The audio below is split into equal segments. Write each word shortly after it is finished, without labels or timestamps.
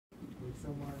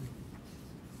someone,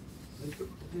 like,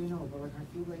 you know, but like I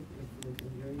feel like if like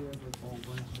in areas like all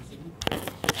one ethnicity, and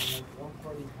like one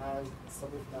party has some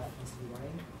of that ethnicity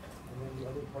running, and then the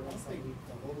other party has somebody.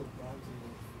 The whole of Bronx.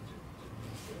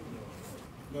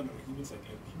 No, he means like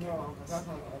MP. No, I'm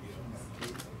talking about elections.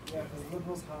 Yeah, because the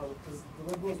liberals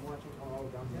want to come all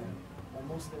down there, and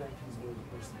most of the MPs were the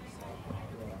person. So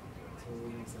yeah, so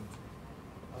it makes sense.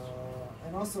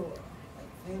 And also, I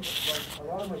think like a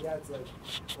lot of my dad's like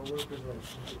co-workers are like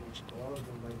a lot of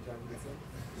them like Jack Nixon.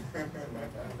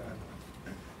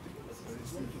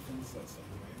 It's one of the things that's like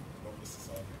the way about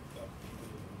Mississauga that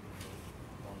people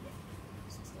on left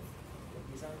and stuff.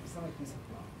 You sound like he's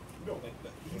now. No, like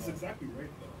he's exactly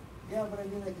right though. Yeah, but I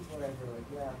mean like it's whatever. Like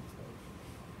yeah,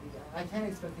 I can't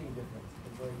expect any difference.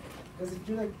 It's like because if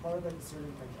you're like part of like a certain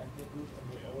like ethnic group and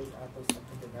you're always at those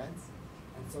ethnic events,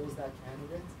 and so is that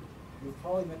candidate, you've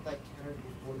probably met that candidate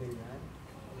before they ran,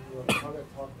 and you'll probably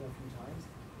talk to them a few times.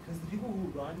 Because the people who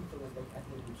run for like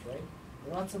ethnic groups, right?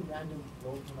 They're not some random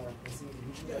role from that ethnicity.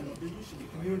 They're usually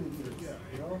community leaders,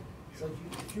 you know. So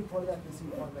if you're part of that ethnicity,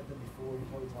 you probably met them before. You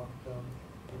probably talked to them.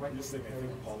 You might just like I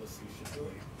think policy should be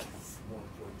more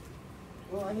important.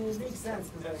 Well, I mean, it makes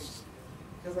sense because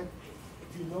like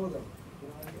if you know them, you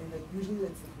know, and like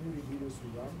usually it's the community leaders who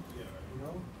run, you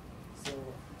know. So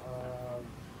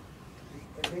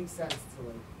it makes sense to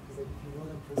like because like if you know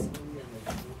them personally and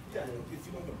like if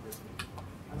you know them personally,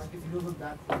 and like if you know them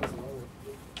that close as well,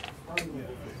 probably Yeah.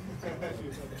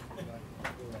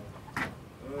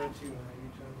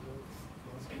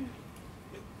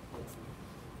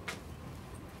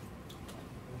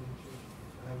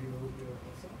 Have you moved your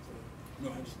house? no,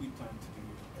 I just need time to do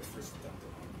my first attempt at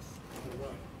August.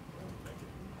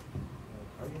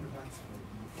 Are you in advance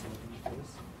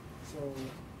first? So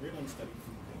right now I'm studying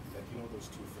food, like you know those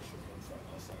two official ones that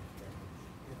outside grammar.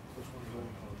 which one do you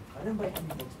want? I didn't buy any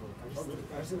books for it. I just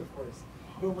did a course.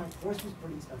 No, my course was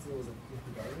pretty expensive. It was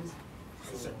like $50.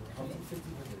 So How much?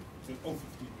 1,500. So, 15.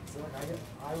 So like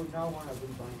I would now want to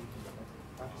really buy anything. Like,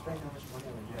 I'm spending how much money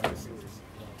on it. Yeah, I see what you're saying.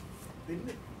 They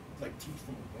didn't like teach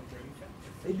from a book or anything.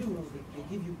 They do. They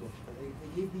give you books. But they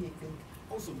gave me a thing.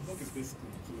 Also, the book is basically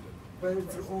included. But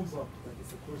it's their own book. Like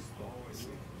it's a course book. Oh, I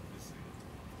see.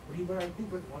 But I think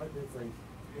with one of it's like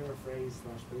paraphrase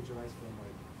 / plagiarize from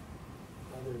like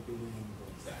other bigger name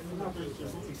books. I mean,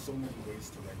 there's only so many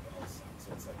ways to write the LSAT,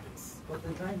 so it's like it's. But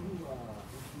the guy who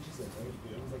teaches it, right?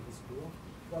 He was like the school.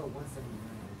 He got a 179.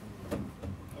 I think.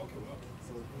 Okay, well.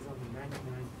 So he's on the 99.9%.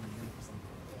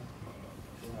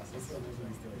 Yeah, so it's still a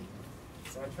nice story.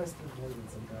 So I trust him more than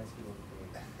some guys who don't do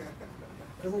it.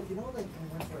 Because like you know, like when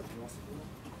I went to like law school,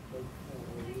 like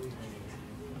really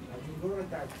like you go to like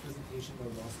that presentation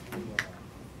by law school, like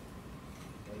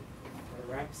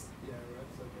reps. Yeah,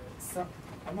 reps, okay. So,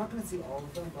 I'm not gonna say all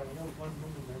of them, but I know one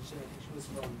woman mentioned. I think she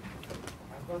was from.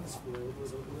 I've gone to school. It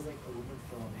was like a woman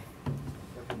from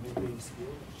like a mid-grade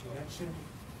school. She mentioned.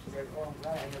 She's like, oh, I'm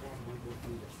glad I never had to go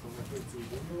through this. So my kids say,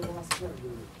 when you're law school,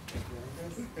 you're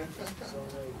so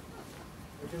like,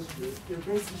 because you're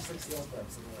basically just like sales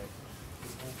reps, and like,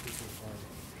 this one piece of fun.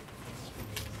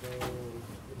 So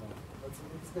you know,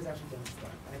 this guy's actually done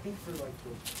stuff, and I think for like 12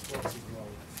 as well,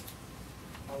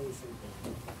 probably the same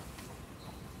thing.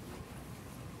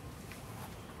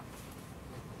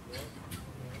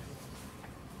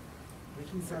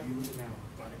 Making sense now.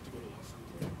 Planning to go to law school.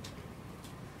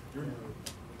 You're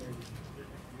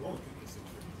all good at this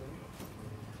interview. You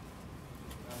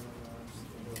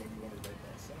know when you want to write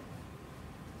that stuff.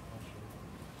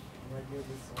 Right here,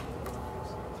 this.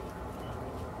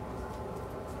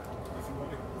 If you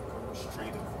want to go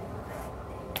straight in from your grad, I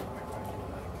find you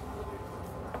like.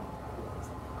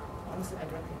 Honestly, I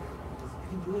reckon you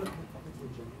can do it up until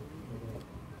January.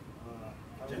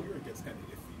 January gets kind of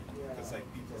iffy because like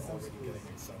people are already getting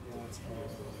accepted.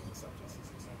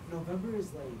 November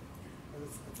is like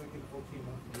it's like an okay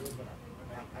month to do it, but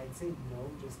I'd say no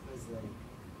just because like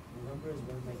November is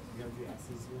when like you have your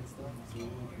essays and stuff, so you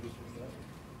want to do stuff.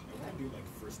 I want to do like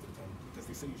first attempt because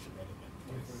they say you should write it like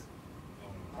twice.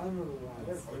 I don't know why.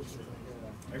 I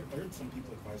heard some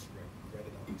people advise you write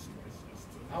it at least twice. Just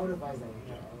to, I would advise that.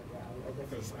 Yeah, I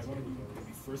definitely. Because I want to do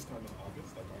maybe first time in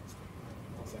August, like August 29th,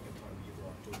 and then second time either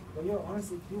October. But yo,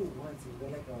 honestly, if you do it once, you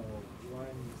get like a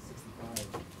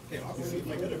 165. Hey, obviously, if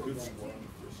I get a good score on the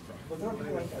first try. But there are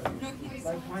people like that.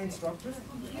 Like my instructor, I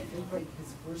think like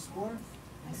his first score.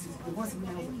 The one thing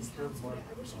was his third mark.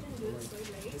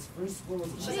 His first score was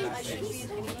like that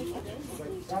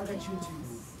got you into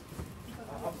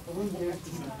a little bit of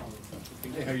team college.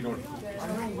 Hey, how you doing? I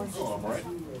know once Oh, I'm all right.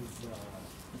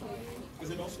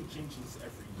 Because it also changes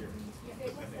every year.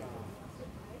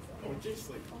 Oh, just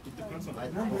like, it depends on The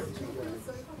the number, number.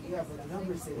 yeah, but the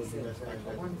number stays the same.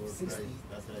 Like 160 will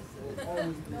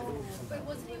always be No, over but it somehow.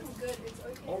 wasn't even good. It's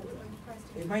okay. Oh,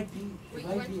 it might be Wait, if you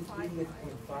you went can get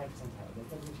 0.5 somehow. That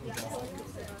doesn't Yeah, change oh,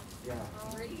 that. yeah. Yeah.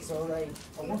 Already. So like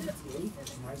a 158, which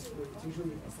is my score, it's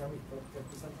usually a 75th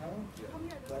percentile.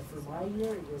 But for my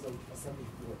year, it was like a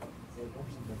 74. So like 1%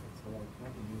 difference, but like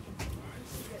nothing major.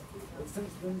 But some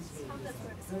students may use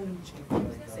some of them change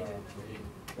like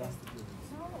drastically.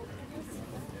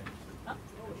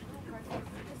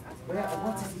 But yeah, a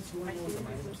 162 I know is a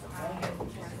 90 percentile.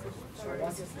 So a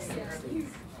 166.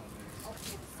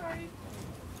 Sorry.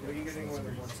 What are you getting on the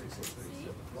 166?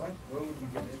 What? What would you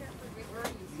get in?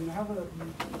 You have a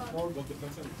well, Well,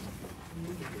 depends on.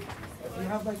 if you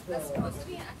have like the That's supposed to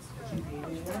be an extra.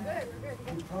 GPA data,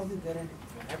 you probably get it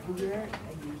everywhere,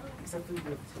 and you except for your T,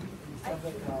 and you have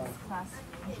like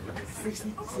 60,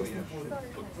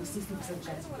 60%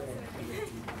 chance to get it.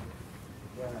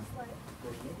 Yeah.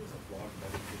 There's a blog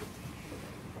that is good.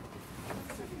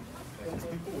 It's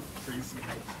people with crazy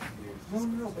ideas.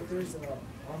 No, but there's on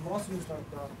law students like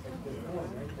the form,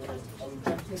 right? There's a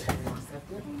rejected and an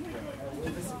accepted, and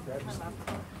we're missing for every student.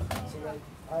 So like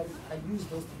I use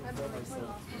those to compare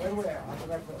myself. By the way, I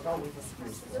forgot with the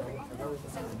skills. I forgot with the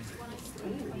skills.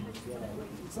 Yeah,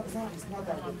 it's not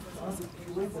that good. Honestly, if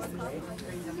you wait for the right,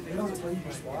 you know it's where you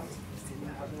just walk. You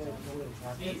have no way to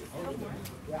track it.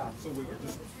 Yeah. So we were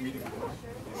just reading the book.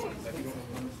 That you don't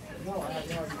know. No, I have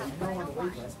no idea. I know on the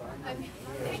wait list, but I'm not.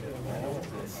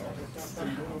 So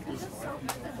you don't know if there's 5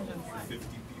 people, 50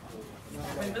 people.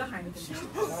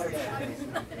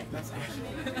 That's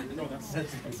actually, no, that's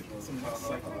some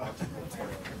psychological terror.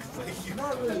 It's like you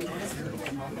Not really, honestly.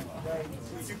 Like,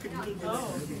 you can really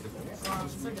just wait for one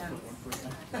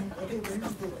person. okay, but here's the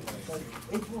thing. Like,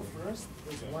 April 1st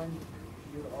is when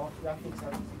you're off, you have to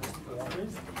accept most of the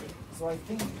offers. So I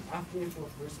think after April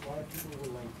 1st, a lot of people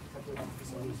will like cut their offers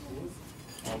to other schools.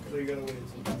 So you gotta wait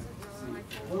until then.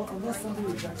 Well, unless somebody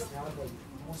rejects now, but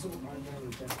most of them aren't gonna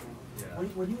reject now.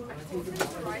 When you take it, you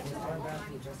aren't bound to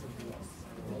reject something else.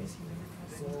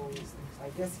 So I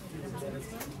guess if you're better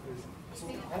speakers, so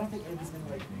I don't think everybody's gonna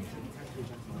like take time to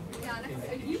reject now. Yeah,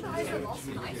 and you guys are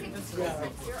also, I think it's Yeah,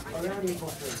 like around April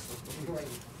 1st, people like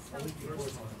a week before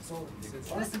something. So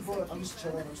honestly, bro, I'm just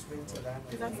chilling, I'm just waiting till that.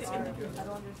 That's the indicator. I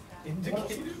don't understand.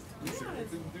 Indicative? It's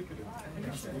indicative.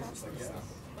 It's like, yeah.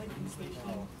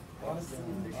 Honestly,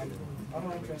 I'm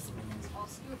not interested in this.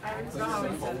 I was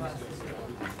always said that.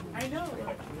 I know.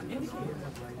 Indicator.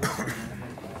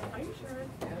 Are you sure?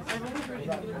 I've only heard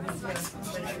indicator this way.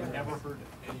 I've never heard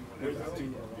anyone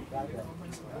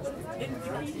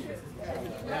Indicator.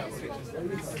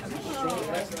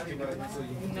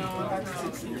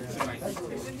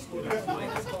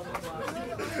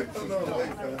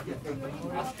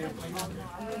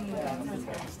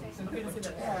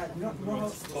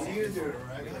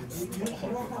 Yeah, you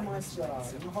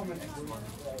know how much,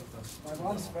 my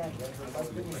mom's friend, right, her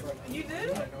husband is like, You did?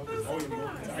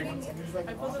 and he's like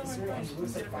an officer, and he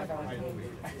looks like 5 hours old.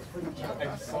 Pretty cheap. And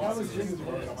I was really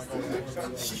worried. How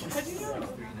do you know?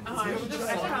 Oh, I should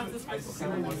have this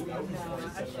before.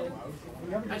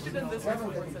 No, I should have this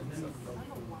before I said this.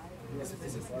 Yes,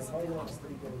 this is, I thought you were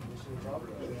pretty good at this job.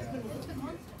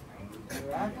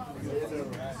 Iraq?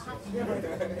 Yeah, but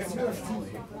it's UFC.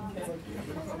 It's like,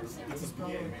 It's a BA,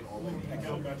 man. I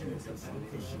can't imagine it's just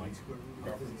because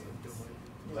government.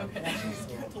 Okay.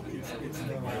 It's no,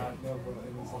 but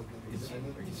it was like, Is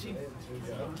she?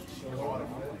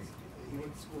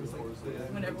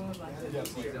 When everyone was like this.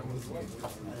 Did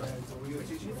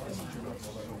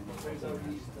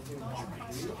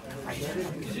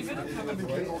you go to have a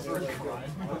big over a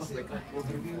crime?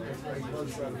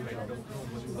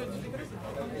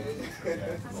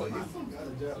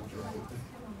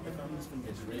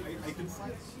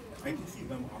 I can see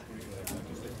them operating like that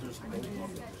because there's no competition.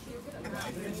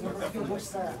 okay, which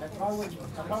side? I probably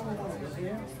want to live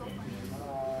here.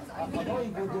 I'll probably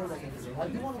go there like, I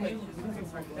do want to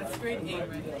like, That's grade 8,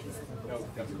 right? No,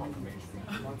 that's confirmation.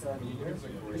 Once out of the year.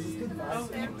 This is good vibes.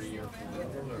 It's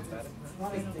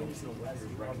not as dangerous as you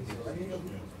probably do. I mean,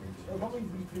 it'll probably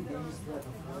be 3 days for like a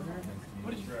foreigner. What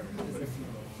did you grab?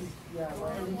 Yeah,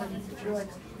 well, I mean, if you're like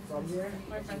from here,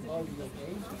 it's probably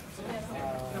okay.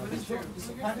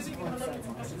 Just practice one side.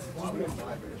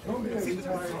 Don't be a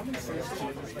retard.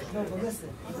 No, but listen.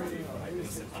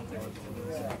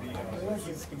 Yeah.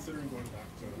 He's considering going back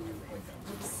to like that.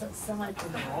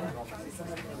 Semi-criminal.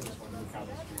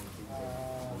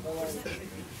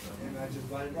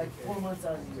 But like 4 months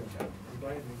out of the year.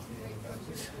 Brian.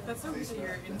 That's so good that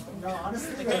you're in. No,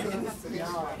 honestly, Like, like, you don't have to be no,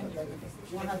 sure. like,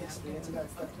 if you don't have experience with that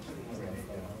stuff,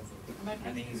 My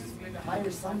family is way behind.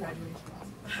 hire someone.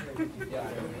 Yeah.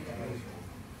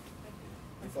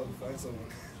 If I can find someone.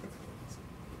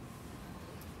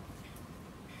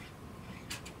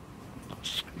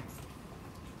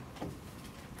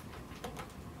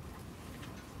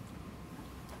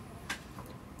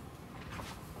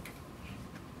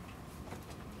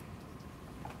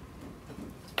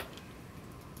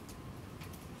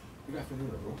 Good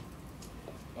afternoon, everyone.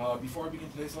 Before I begin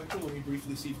today's lecture, let me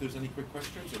briefly see if there's any quick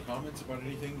questions or comments about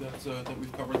anything that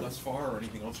we've covered thus far, or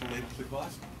anything else related to the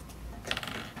class.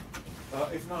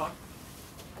 If not,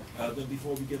 then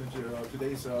before we get into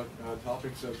today's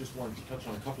topics, I just wanted to touch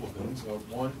on a couple of things.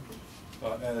 One,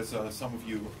 as some of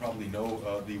you probably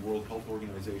know, the World Health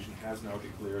Organization has now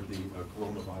declared the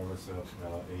coronavirus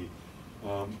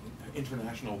a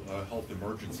international health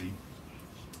emergency.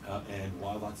 And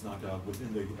while that's not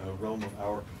within the realm of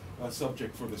our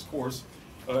subject for this course,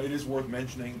 it is worth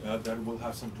mentioning that it will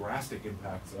have some drastic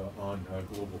impacts on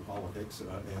global politics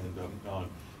and on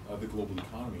the global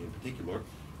economy in particular,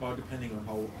 depending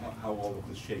on how all of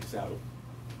this shakes out.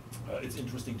 It's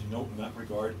interesting to note in that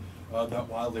regard that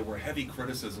while there were heavy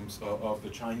criticisms of the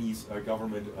Chinese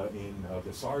government in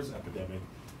the SARS epidemic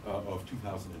of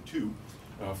 2002,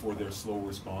 for their slow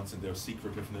response and their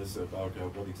secretiveness about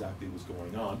what exactly was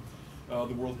going on.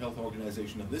 The World Health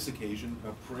Organization on this occasion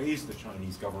praised the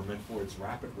Chinese government for its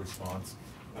rapid response,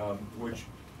 which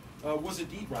was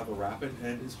indeed rather rapid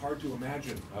and is hard to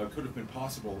imagine could have been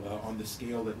possible on the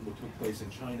scale that took place in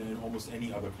China in almost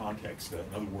any other context. In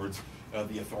other words,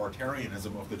 the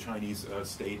authoritarianism of the Chinese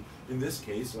state in this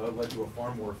case led to a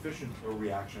far more efficient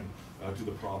reaction to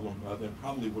the problem than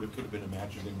probably could have been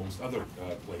imagined in most other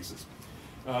places.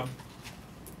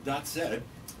 That said,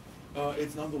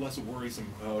 it's nonetheless a worrisome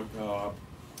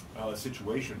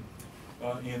situation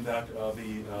in that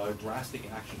the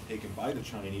drastic action taken by the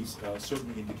Chinese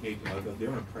certainly indicate that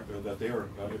their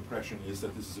impression is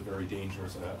that this is a very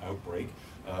dangerous outbreak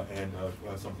and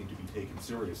something to be taken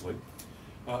seriously.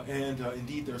 And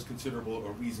indeed, there's considerable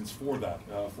reasons for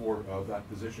that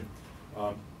position.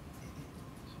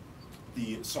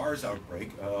 The SARS outbreak,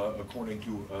 according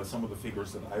to some of the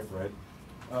figures that I've read,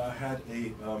 had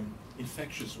a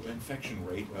infection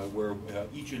rate where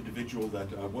each individual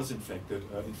that was infected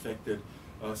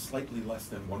slightly less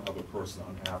than one other person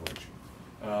on average.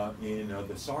 In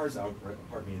the SARS outbreak,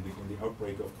 in the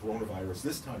outbreak of coronavirus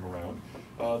this time around,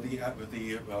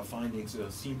 the findings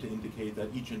seem to indicate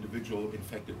that each individual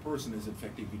infected person is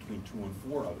infecting between 2 and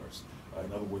 4 others.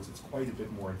 In other words, it's quite a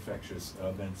bit more infectious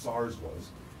than SARS was.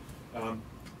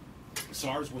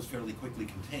 SARS was fairly quickly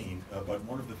contained, but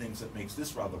one of the things that makes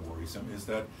this rather worrisome is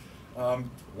that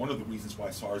one of the reasons why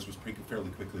SARS was fairly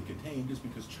quickly contained is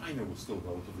because China was still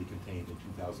relatively contained in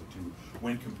 2002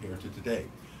 when compared to today.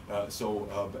 So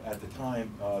at the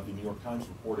time, the New York Times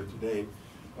reported today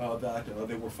that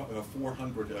there were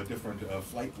 400 different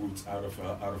flight routes out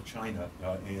of China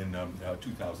in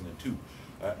 2002.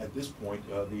 At this point,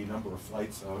 the number of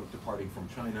flights departing from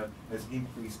China has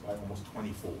increased by almost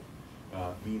 20-fold.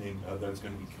 Meaning that it's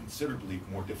going to be considerably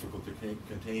more difficult to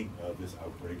contain this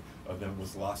outbreak than it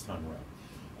was last time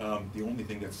around. The only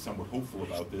thing that's somewhat hopeful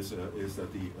about this is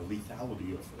that the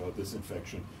lethality of this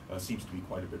infection seems to be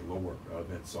quite a bit lower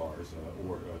than SARS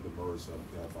or the MERS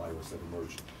virus that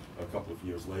emerged a couple of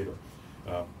years later.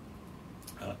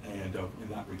 And in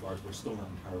that regard, we're still not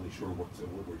entirely sure what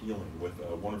we're dealing with.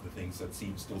 One of the things that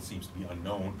still seems to be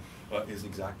unknown is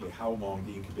exactly how long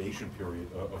the incubation period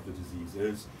of the disease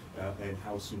is and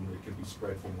how soon it can be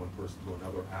spread from one person to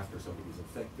another after somebody's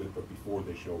infected, but before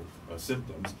they show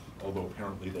symptoms, although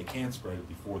apparently they can spread it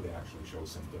before they actually show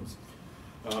symptoms.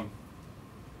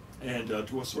 And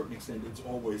to a certain extent, it's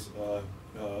always a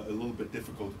little bit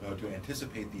difficult to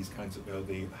anticipate these kinds of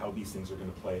how these things are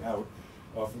going to play out.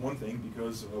 For one thing,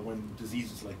 because when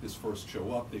diseases like this first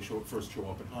show up, they first show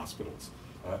up in hospitals.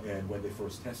 And when they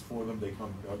first test for them, they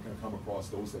come across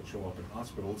those that show up in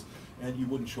hospitals. And you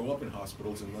wouldn't show up in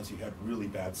hospitals unless you had really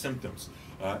bad symptoms.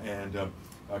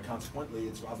 Consequently,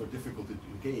 it's rather difficult to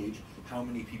gauge how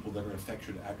many people that are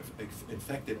infected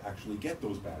actually get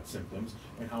those bad symptoms,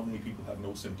 and how many people have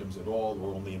no symptoms at all,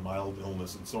 or only a mild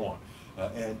illness, and so on.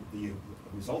 And the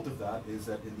result of that is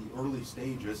that in the early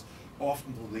stages,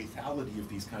 often the lethality of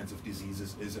these kinds of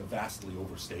diseases is vastly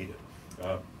overstated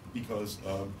because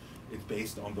it's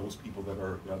based on those people that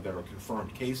are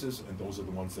confirmed cases, and those are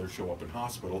the ones that show up in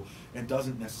hospital, and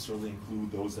doesn't necessarily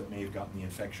include those that may have gotten the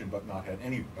infection but not had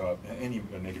any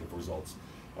negative results.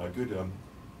 Good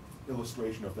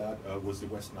illustration of that was the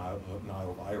West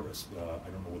Nile virus. I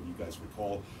don't know whether you guys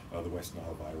recall the West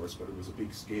Nile virus, but it was a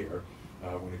big scare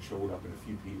when it showed up in a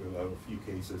few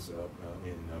cases,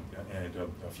 and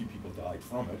a few people died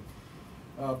from it.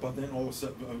 But then all of a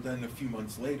sudden, then a few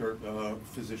months later,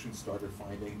 physicians started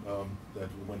finding that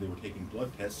when they were taking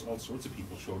blood tests, all sorts of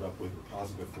people showed up with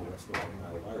positive for West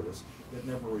Nile virus that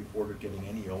never reported getting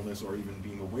any illness or even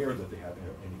being aware that they had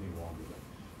anything wrong with it.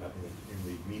 In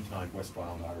the meantime, West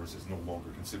Nile virus is no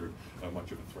longer considered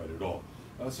much of a threat at all.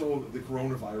 So the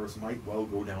coronavirus might well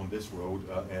go down this road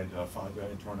and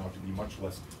turn out to be much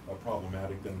less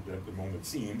problematic than at the moment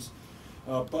seems.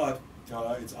 But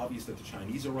it's obvious that the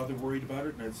Chinese are rather worried about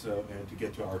it, and to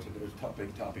get to our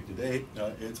topic today,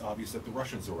 it's obvious that the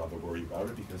Russians are rather worried about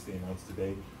it because they announced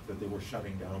today that they were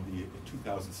shutting down the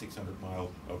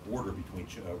 2,600-mile border between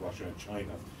Russia and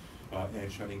China,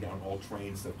 and shutting down all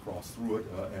trains that cross through it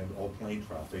and all plane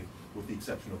traffic, with the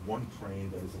exception of one train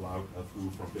that is allowed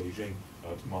through from Beijing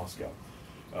to Moscow,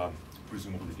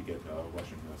 presumably to get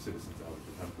Russian citizens out of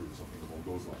the country or something along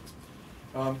those lines.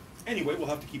 Anyway, we'll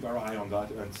have to keep our eye on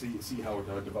that and see how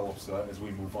it develops as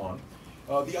we move on.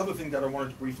 The other thing that I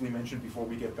wanted to briefly mention before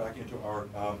we get back into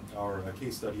our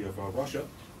case study of Russia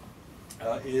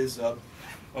is a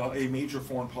major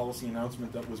foreign policy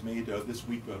announcement that was made this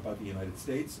week by the United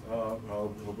States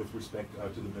with respect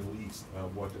to the Middle East,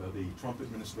 what the Trump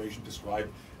administration described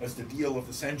as the deal of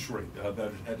the century that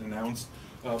it had announced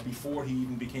before he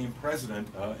even became president,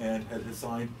 and had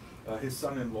assigned his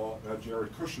son-in-law,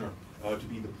 Jared Kushner, to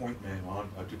be the point man on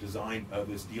to design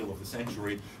this deal of the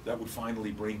century that would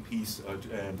finally bring peace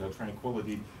and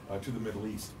tranquility to the Middle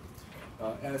East.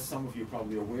 As some of you are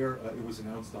probably aware, it was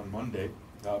announced on Monday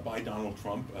by Donald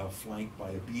Trump, flanked by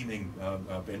a beaming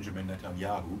Benjamin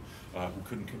Netanyahu,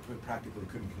 who practically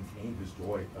couldn't contain his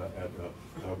joy at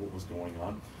what was going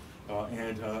on,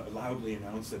 and loudly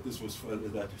announced that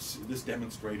this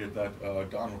demonstrated that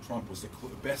Donald Trump was the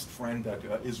best friend that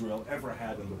Israel ever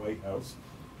had in the White House,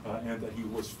 and that he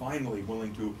was finally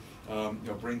willing to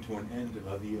bring to an end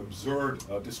the absurd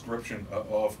description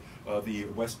of the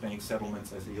West Bank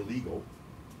settlements as illegal.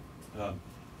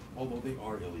 Although they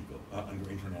are illegal under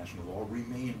international law,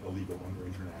 remain illegal under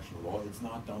international law. It's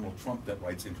not Donald Trump that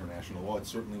writes international law. It's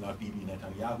certainly not Bibi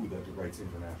Netanyahu that writes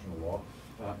international law.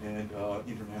 And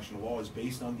international law is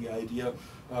based on the idea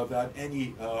that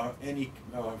any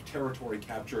territory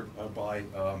captured by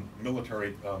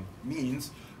military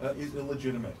means is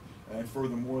illegitimate. And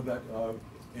furthermore, that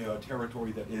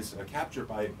territory that is captured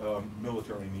by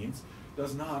military means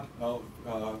does not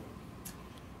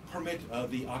permit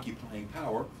the occupying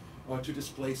power to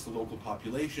displace the local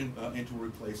population and to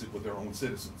replace it with their own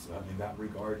citizens. In that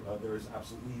regard, there is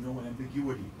absolutely no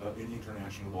ambiguity in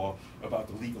international law about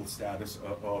the legal status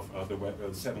of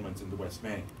the settlements in the West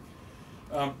Bank.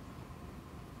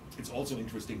 It's also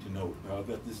interesting to note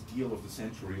that this deal of the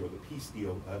century, or the peace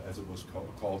deal as it was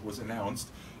called, was announced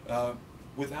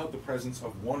without the presence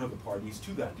of one of the parties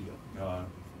to that deal.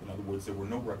 In other words, there was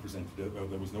no representative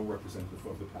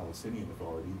of the Palestinian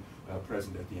Authority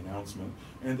present at the announcement,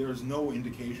 and there is no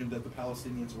indication that the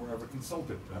Palestinians were ever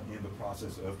consulted in the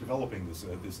process of developing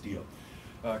this deal.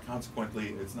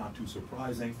 Consequently, it's not too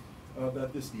surprising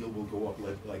that this deal will go up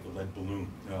like a lead balloon,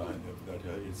 that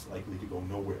it's likely to go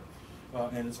nowhere.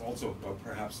 And it's also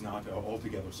perhaps not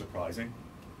altogether surprising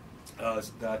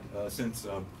that since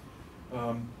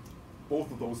both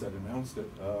of those that announced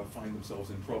it find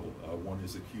themselves in trouble. One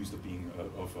is accused of being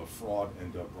of fraud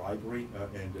and bribery,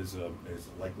 and is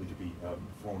likely to be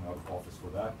thrown out of office for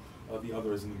that. The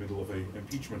other is in the middle of an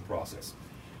impeachment process.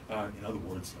 In other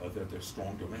words, that there's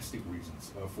strong domestic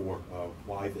reasons for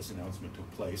why this announcement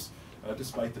took place,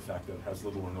 despite the fact that it has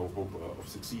little or no hope of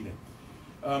succeeding.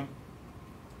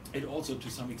 It also, to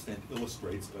some extent,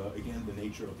 illustrates, again, the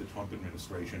nature of the Trump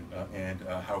administration and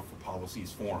how policy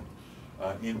is formed.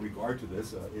 In regard to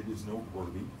this, it is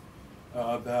noteworthy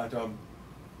that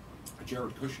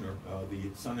Jared Kushner, the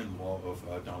son-in-law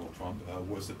of Donald Trump,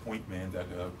 was the point man that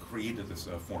created this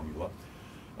formula.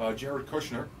 Jared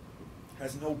Kushner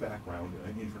has no background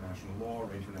in international law or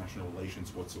international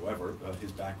relations whatsoever.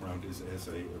 His background is as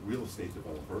a real estate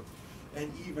developer. And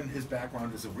even his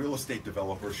background as a real estate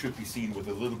developer should be seen with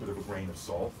a little bit of a grain of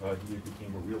salt. He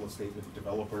became a real estate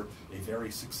developer, a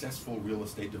very successful real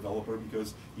estate developer,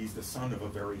 because he's the son of a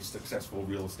very successful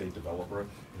real estate developer.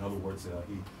 In other words,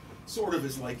 he sort of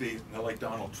is like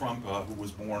Donald Trump, who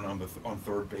was born on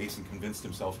third base and convinced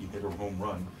himself he hit a home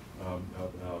run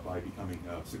by becoming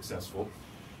successful.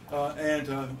 And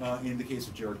in the case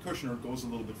of Jared Kushner, it goes a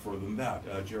little bit further than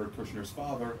that. Jared Kushner's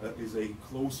father is a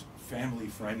close family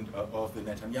friend of the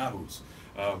Netanyahus.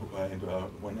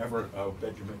 Whenever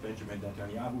Benjamin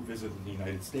Netanyahu visited the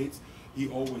United States, he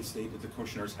always stayed at the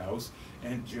Kushner's house,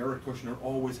 and Jared Kushner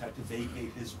always had to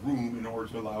vacate his room in order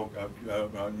to allow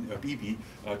Bibi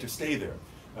to stay there.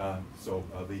 So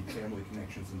the family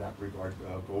connections in that regard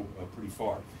go pretty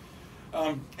far.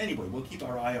 Anyway, we'll keep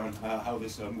our eye on how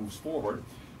this moves forward.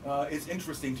 It's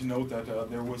interesting to note that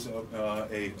there was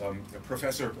a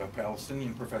professor, a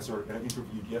Palestinian professor,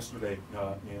 interviewed yesterday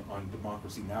on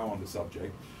Democracy Now! On the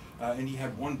subject, and he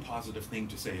had one positive thing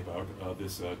to say about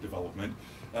this development,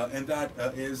 and that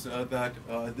is that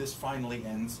this finally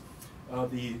ends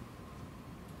the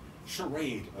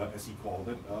charade, as he called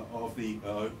it, of the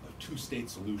two-state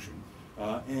solution,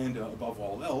 and above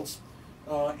all else,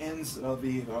 ends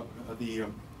the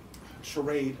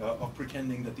charade of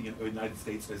pretending that the United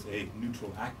States is a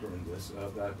neutral actor in this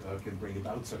that can bring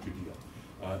about such a deal.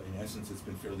 In essence, it's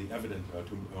been fairly evident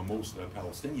to most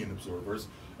Palestinian observers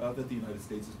that the United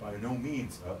States is by no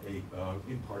means a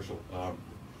impartial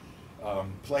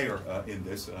player in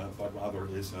this, but rather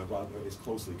is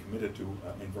closely committed to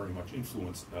and very much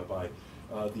influenced by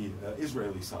the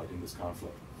Israeli side in this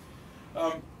conflict.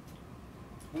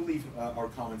 We'll leave our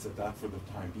comments at that for the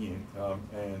time being,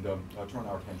 and turn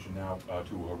our attention now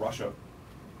to Russia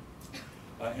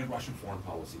and Russian foreign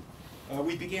policy.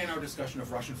 We began our discussion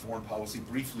of Russian foreign policy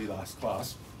briefly last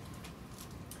class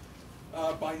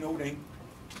by noting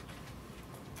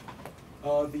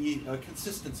the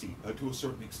consistency, to a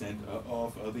certain extent,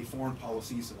 of the foreign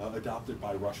policies adopted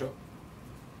by Russia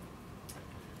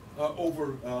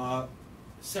over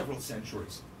several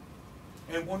centuries.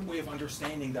 And one way of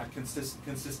understanding that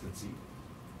consistency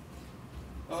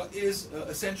is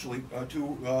essentially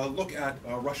to look at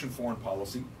Russian foreign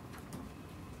policy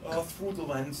through the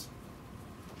lens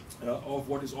of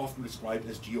what is often described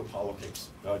as geopolitics.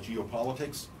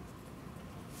 Geopolitics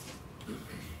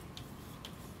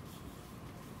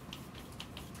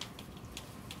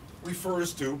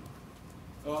refers to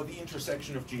the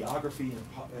intersection of geography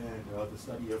and the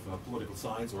study of political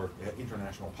science or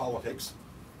international politics.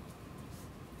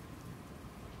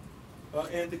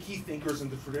 And the key thinkers in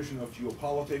the tradition of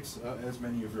geopolitics, as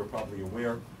many of you are probably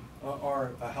aware,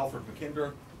 are Halford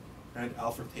Mackinder and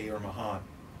Alfred Thayer Mahan.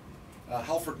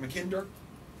 Halford Mackinder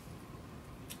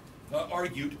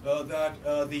argued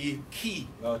that the key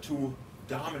to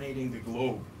dominating the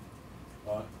globe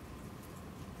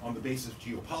on the basis of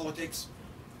geopolitics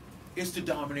is to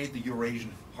dominate the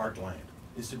Eurasian heartland,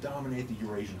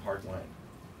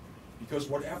 Because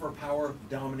whatever power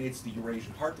dominates the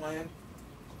Eurasian heartland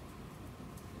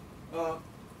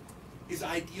is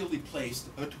ideally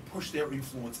placed to push their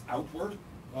influence outward,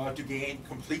 to gain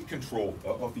complete control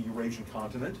of the Eurasian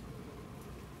continent.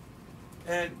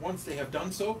 And once they have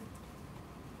done so,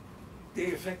 they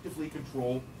effectively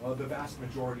control the vast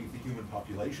majority of the human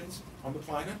populations on the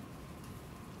planet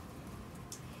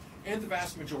and the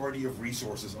vast majority of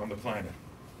resources on the planet.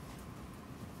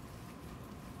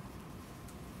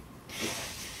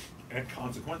 And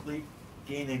consequently,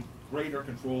 gaining greater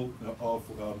control of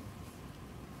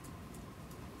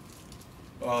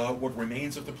what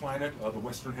remains of the planet, the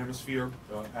Western Hemisphere,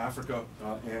 Africa,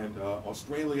 and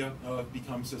Australia,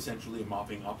 becomes essentially a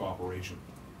mopping up operation.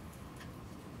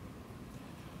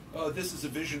 This is a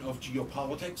vision of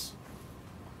geopolitics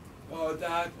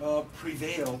that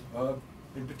prevailed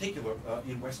in particular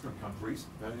in Western countries,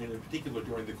 and in particular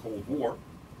during the Cold War,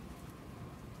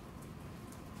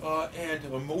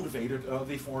 and motivated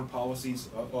the foreign policies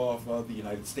of the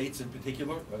United States in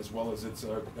particular, as well as its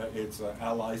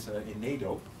allies in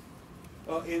NATO,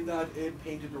 in that it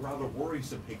painted a rather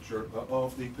worrisome picture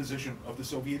of the position of the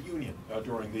Soviet Union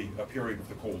during the period of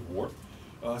the Cold War,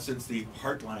 since the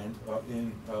heartland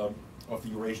of the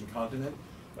Eurasian continent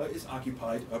is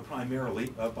occupied primarily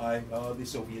by the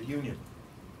Soviet Union.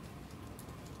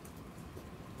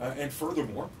 And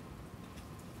furthermore,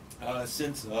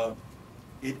 since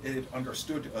it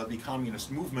understood the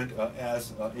communist movement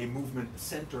as a movement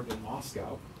centered in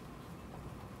Moscow,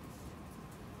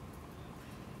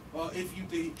 it viewed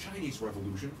the Chinese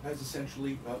Revolution as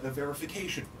essentially a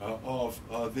verification of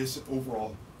this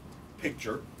overall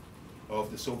picture of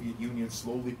the Soviet Union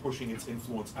slowly pushing its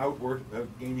influence outward,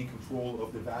 gaining control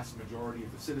of the vast majority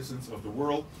of the citizens of the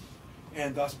world,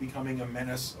 and thus becoming a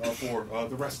menace for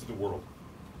the rest of the world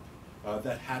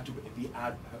that had to be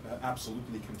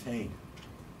absolutely contained.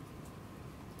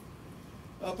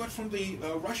 But from the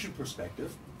Russian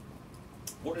perspective,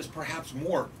 what is perhaps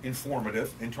more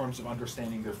informative in terms of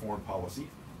understanding their foreign policy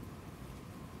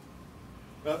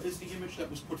is the image that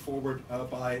was put forward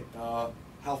by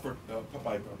Alfred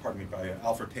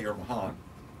Thayer Mahan,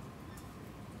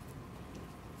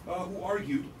 who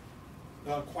argued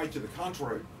quite to the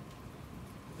contrary,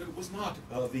 that it was not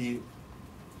the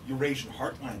Eurasian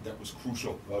heartland that was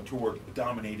crucial toward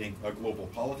dominating global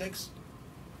politics,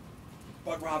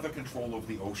 but rather control over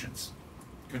the oceans.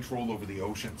 Control over the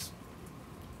oceans.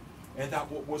 And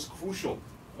that what was crucial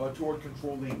toward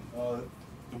controlling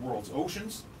the world's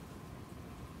oceans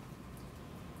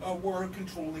were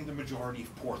controlling the majority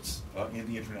of ports in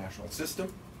the international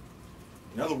system.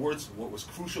 In other words, what was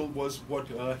crucial was what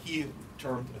he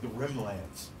termed the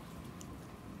rimlands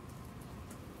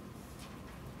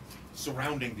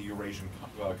surrounding the Eurasian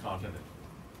continent.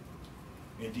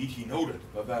 Indeed, he noted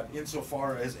that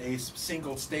insofar as a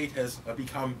single state has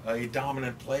become a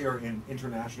dominant player in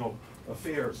international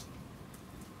affairs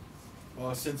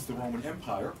since the Roman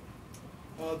Empire,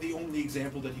 the only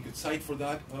example that he could cite for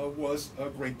that was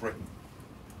Great Britain.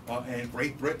 And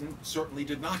Great Britain certainly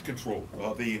did not control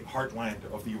the heartland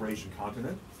of the Eurasian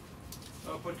continent,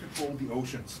 but controlled the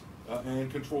oceans.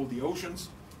 And controlled the oceans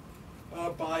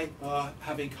by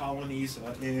having colonies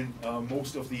in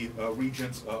most of the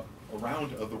regions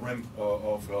around the rim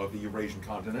of the Eurasian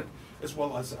continent, as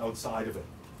well as outside of it.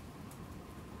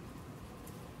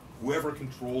 Whoever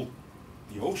controlled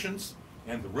the oceans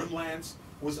and the rimlands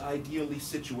was ideally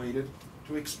situated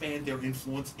to expand their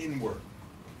influence inward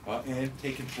and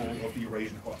take control of the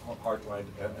Eurasian heartland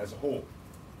as a whole.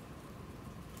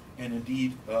 And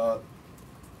indeed,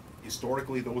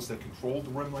 historically, those that controlled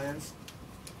the rimlands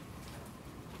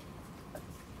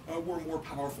were more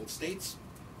powerful states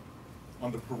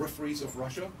on the peripheries of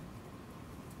Russia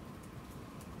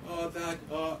that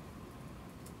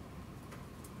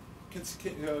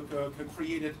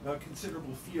created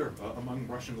considerable fear among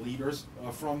Russian leaders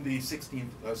from the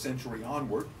 16th century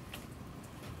onward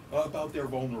about their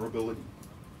vulnerability,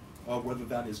 whether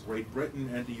that is Great Britain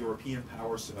and the European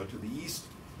powers to the east,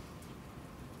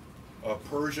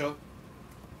 Persia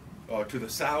to the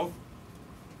south,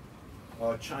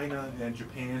 China and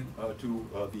Japan to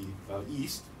the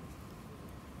east.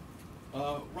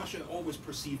 Russia always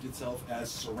perceived itself as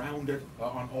surrounded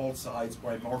on all sides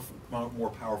by more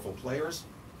powerful players,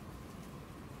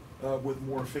 with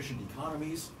more efficient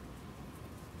economies,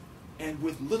 and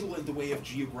with little in the way of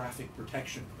geographic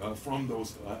protection from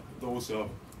those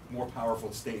more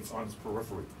powerful states on its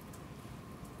periphery.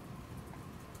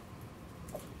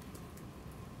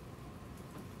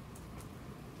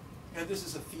 And this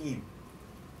is a theme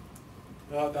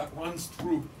that runs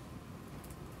through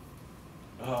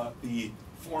the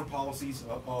foreign policies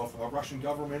of Russian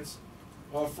governments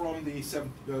from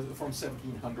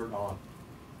 1700 on.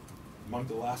 Among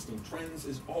the lasting trends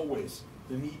is always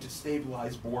the need to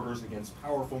stabilize borders against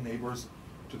powerful neighbors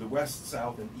to the west,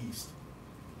 south, and east.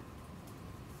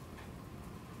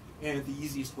 And the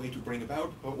easiest way to bring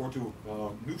about or to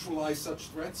neutralize such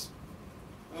threats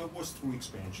was through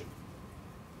expansion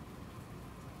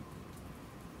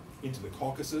into the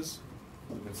Caucasus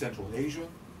and Central Asia,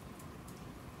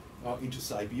 into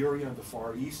Siberia and the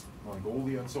Far East,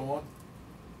 Mongolia and so on,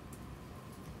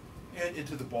 and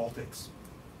into the Baltics.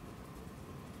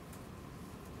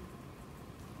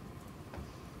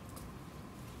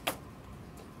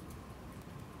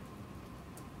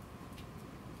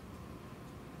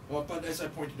 But as I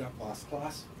pointed out last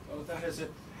class, that has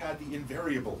had the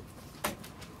invariable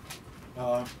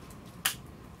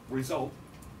result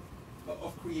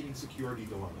of creating security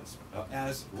dilemmas.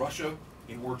 As Russia,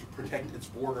 in order to protect its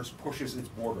borders, pushes its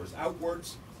borders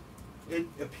outwards, it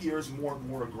appears more and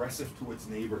more aggressive to its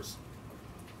neighbors,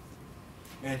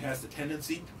 and has the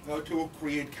tendency to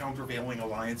create countervailing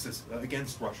alliances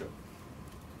against Russia.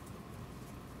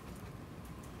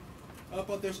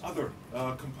 But there's other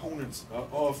components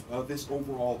of this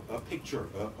overall picture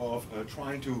of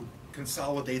trying to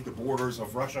consolidate the borders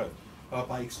of Russia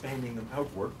by expanding them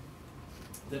outward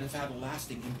that have had a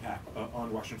lasting impact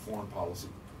on Russian foreign policy.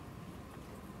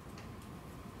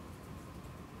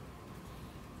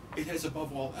 It has,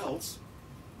 above all else,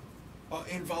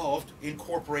 involved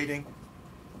incorporating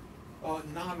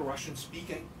non-Russian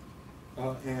speaking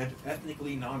and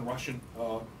ethnically non-Russian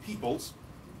peoples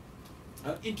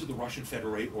into the Russian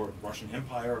Federation or Russian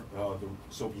Empire, the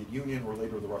Soviet Union, or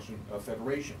later the Russian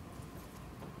Federation.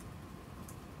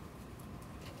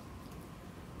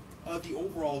 The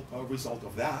overall result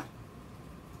of that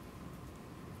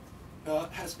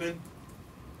has been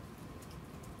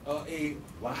a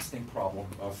lasting problem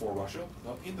for Russia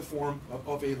in the form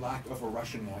of a lack of a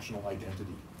Russian national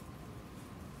identity.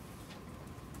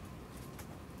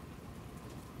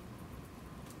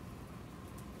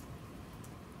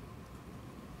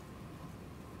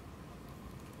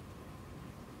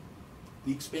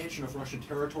 The expansion of Russian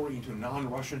territory into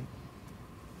non-Russian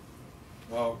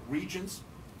regions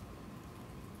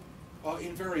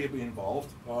invariably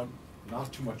involved,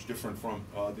 not too much different from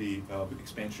the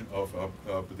expansion of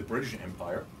the British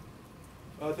Empire,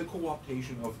 the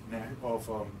co-optation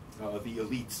of the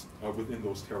elites within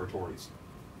those territories.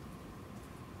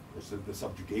 There's the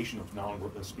subjugation of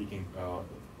non-Russian speaking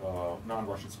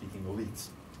elites.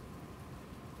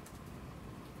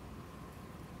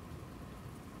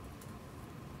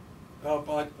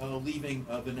 But leaving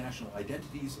the national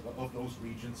identities of those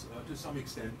regions to some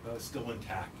extent still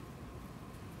intact.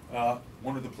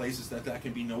 One of the places that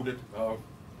can be noted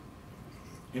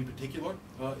in particular,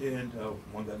 and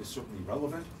one that is certainly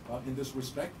relevant in this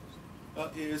respect,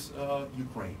 is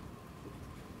Ukraine.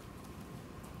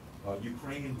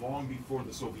 Ukraine, long before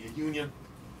the Soviet Union,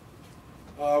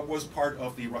 was part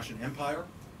of the Russian Empire.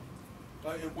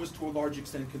 It was to a large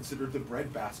extent considered the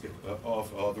breadbasket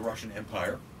of the Russian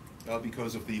Empire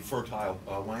because of the fertile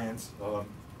lands of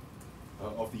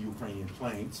the Ukrainian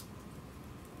plains.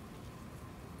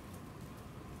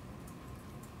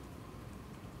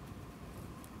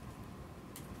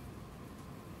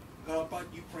 But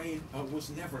Ukraine was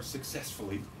never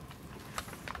successfully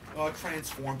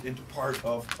transformed into part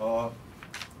of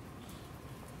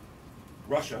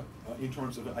Russia in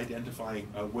terms of identifying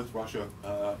with Russia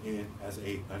as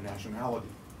a nationality.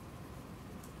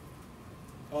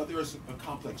 There's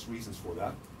complex reasons for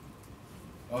that.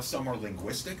 Some are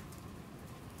linguistic,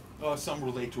 some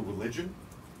relate to religion.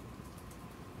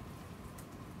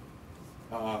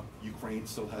 Ukraine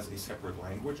still has a separate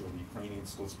language, or the Ukrainians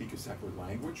still speak a separate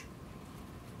language.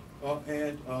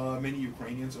 And many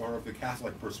Ukrainians are of the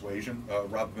Catholic persuasion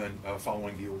rather than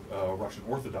following the Russian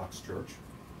Orthodox Church.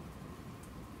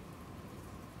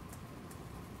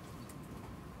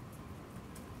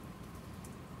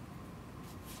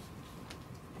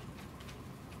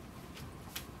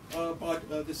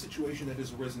 But the situation that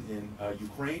has arisen in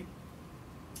Ukraine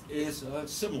is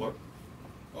similar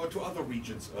to other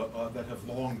regions that have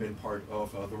long been part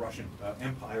of the Russian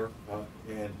Empire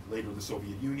and later the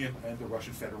Soviet Union and the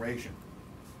Russian Federation,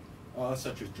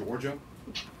 such as Georgia,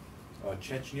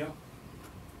 Chechnya,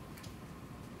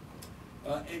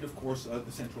 and of course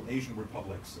the Central Asian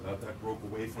republics that broke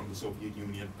away from the Soviet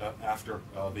Union after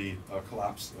the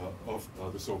collapse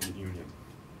of the Soviet Union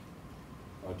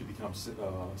to become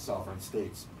sovereign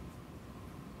states.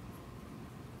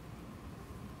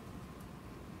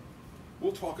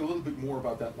 We'll talk a little bit more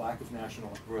about that lack of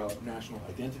national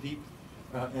identity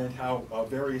and how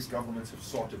various governments have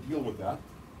sought to deal with that.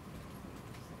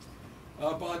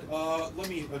 But let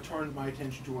me turn my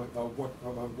attention to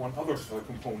one other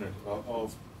component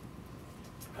of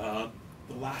the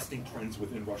lasting trends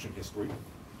within Russian history.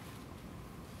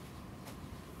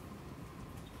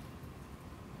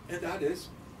 And that is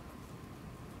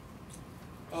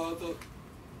the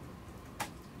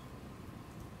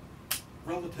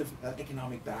relative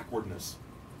economic backwardness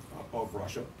of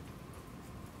Russia,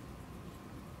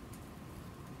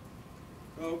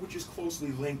 which is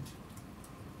closely linked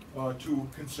to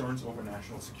concerns over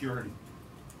national security.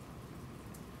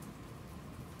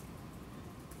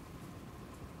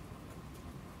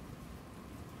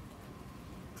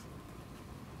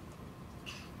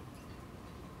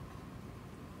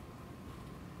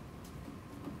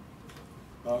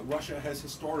 Russia has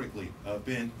historically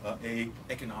been an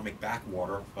economic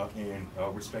backwater in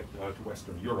respect to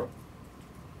Western Europe.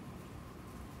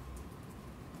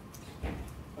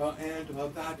 And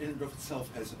that in and of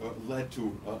itself has led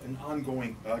to an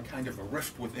ongoing kind of a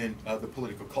rift within the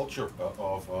political culture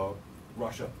of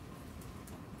Russia,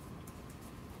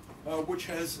 which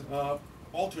has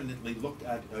alternately looked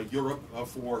at Europe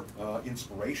for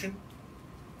inspiration,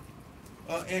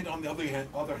 and on the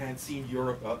other hand seen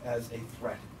Europe as a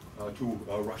threat to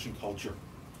Russian culture.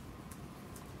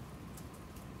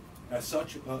 As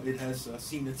such, it has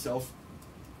seen itself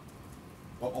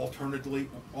alternately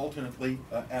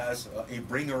as a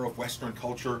bringer of Western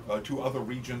culture to other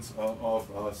regions of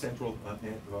Central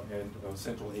and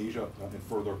Central Asia and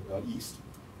further east,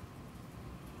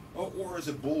 or as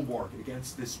a bulwark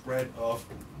against the spread of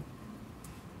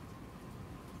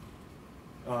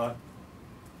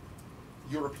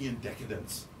European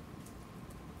decadence.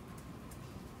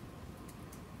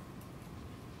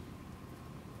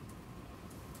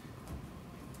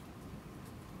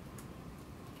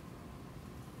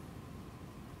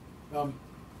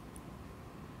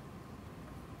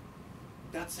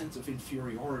 That sense of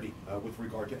inferiority with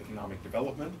regard to economic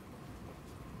development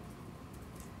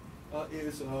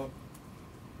is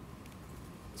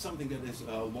something that is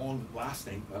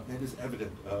long-lasting and is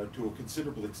evident to a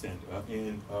considerable extent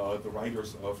in the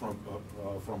writers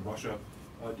from Russia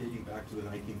dating back to the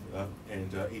 19th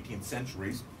and 18th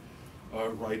centuries,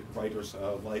 writers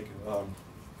like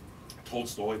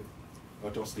Tolstoy,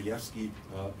 Dostoevsky,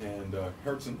 and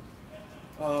Herzen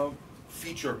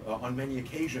feature on many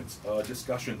occasions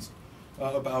discussions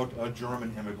about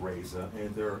German emigres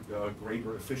and their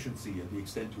greater efficiency and the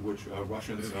extent to which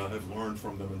Russians have learned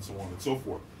from them and so on and so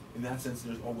forth. In that sense,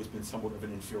 there's always been somewhat of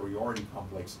an inferiority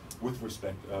complex with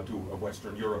respect to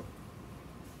Western Europe.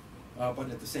 But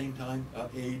at the same time,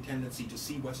 a tendency to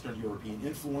see Western European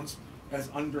influence as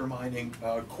undermining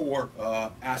core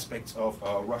aspects of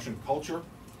Russian culture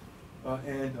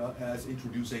and as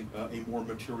introducing a more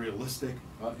materialistic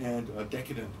and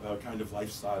decadent kind of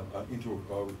lifestyle into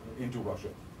Russia.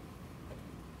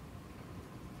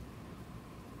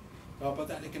 But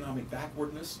that economic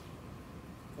backwardness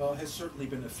has certainly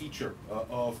been a feature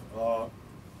of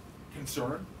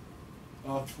concern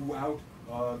throughout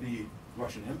the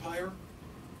Russian Empire,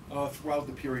 throughout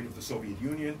the period of the Soviet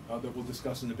Union that we'll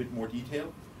discuss in a bit more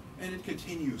detail, and it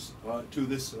continues to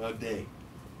this day.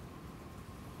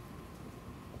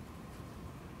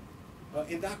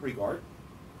 In that regard,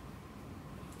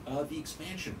 the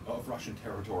expansion of Russian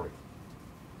territory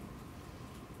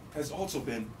has also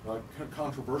been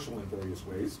controversial in various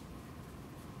ways.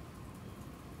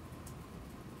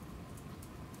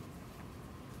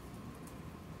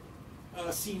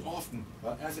 Seen often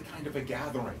as a kind of a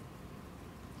gathering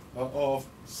of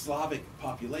Slavic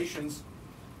populations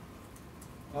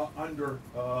under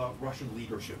Russian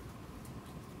leadership.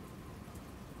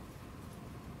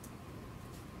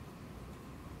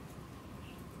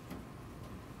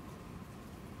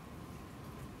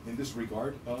 In this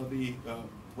regard, the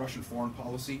Russian foreign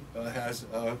policy has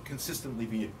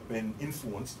consistently been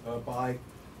influenced by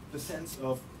the sense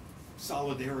of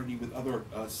solidarity with other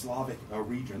Slavic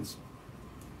regions,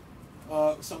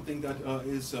 something that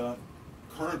is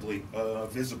currently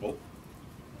visible,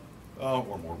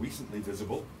 or more recently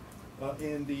visible,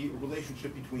 in the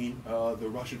relationship between the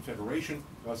Russian Federation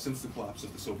since the collapse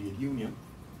of the Soviet Union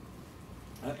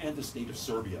and the state of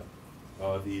Serbia,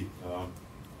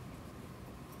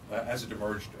 as it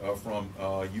emerged from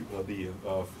the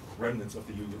remnants of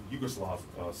the Yugoslav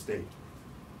state.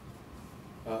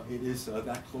 It is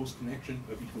that close connection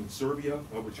between Serbia,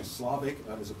 which is Slavic,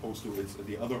 as opposed to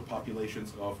the other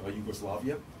populations of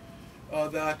Yugoslavia,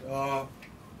 that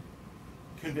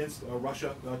convinced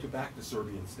Russia to back the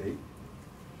Serbian state,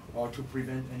 to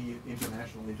prevent any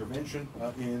international intervention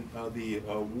in the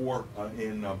war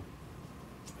in the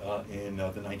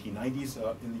 1990s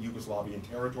in the Yugoslavian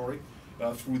territory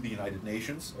through the United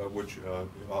Nations, which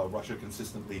Russia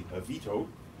consistently vetoed.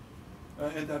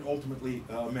 And that ultimately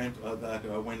meant that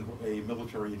when a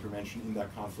military intervention in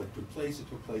that conflict took place, it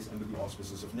took place under the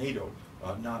auspices of NATO,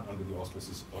 not under the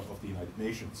auspices of the United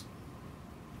Nations.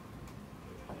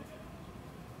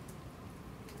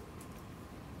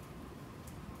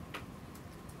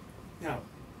 Now,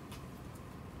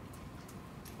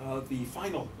 the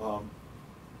final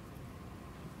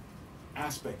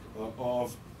aspect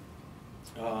of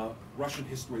Russian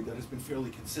history that has been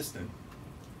fairly consistent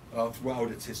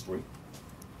throughout its history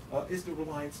is the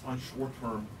reliance on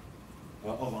short-term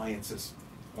alliances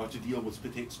to deal with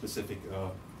specific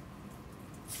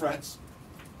threats,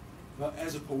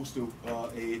 as opposed to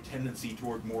a tendency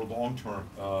toward more long-term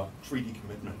treaty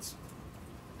commitments.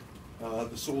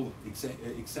 The sole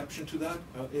exception to that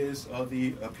is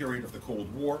the period of the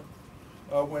Cold War,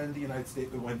 when the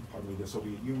the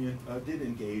Soviet Union did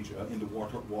engage in the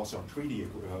Warsaw Treaty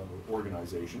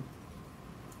Organization.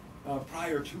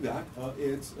 Prior to that,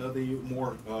 it's the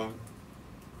more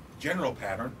general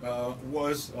pattern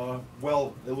was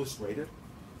well illustrated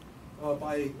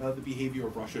by the behavior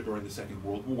of Russia during the Second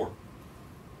World War,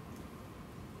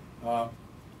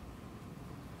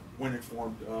 when it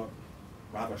formed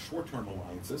rather short-term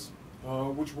alliances,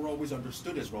 which were always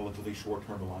understood as relatively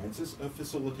short-term alliances,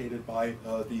 facilitated by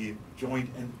the joint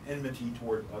enmity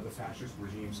toward the fascist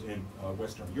regimes in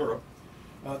Western Europe,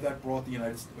 that brought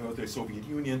the Soviet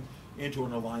Union into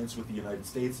an alliance with the United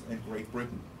States and Great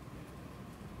Britain.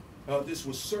 This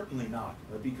was certainly not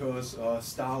because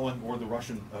Stalin or the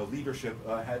Russian leadership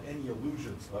had any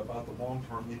illusions about the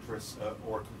long-term interests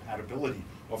or compatibility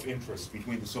of interests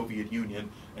between the Soviet Union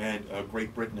and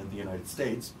Great Britain and the United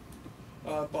States,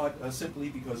 but simply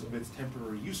because of its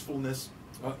temporary usefulness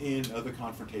in the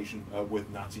confrontation with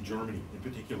Nazi Germany in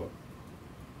particular.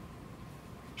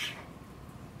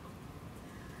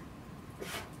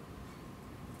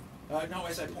 Now,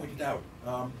 as I pointed out,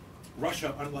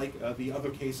 Russia, unlike the other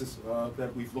cases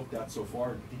that we've looked at so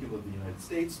far, in particular the United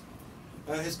States,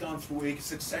 has gone through a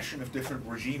succession of different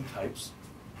regime types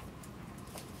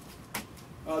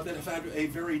that have had a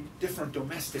very different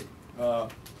domestic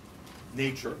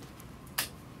nature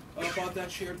but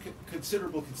that shared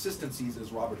considerable consistencies,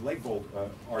 as Robert Legvold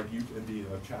argued in the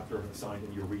chapter assigned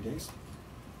in your readings,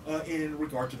 in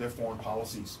regard to their foreign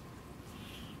policies.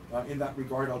 In that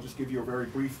regard, I'll just give you a very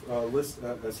brief list,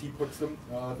 as he puts them,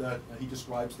 that he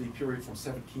describes the period from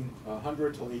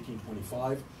 1700 till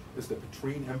 1825 as the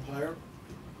Petrine Empire.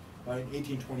 In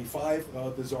 1825,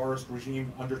 the Tsarist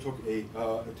regime undertook a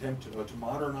attempt to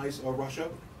modernize Russia,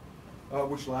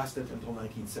 which lasted until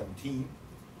 1917,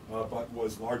 but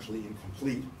was largely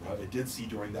incomplete. It did see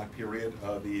during that period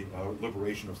the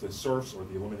liberation of the serfs, or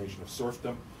the elimination of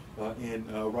serfdom in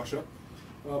Russia.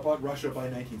 But Russia by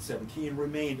 1917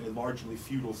 remained a largely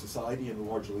feudal society and a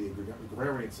largely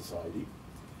agrarian society.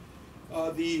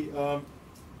 The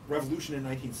revolution in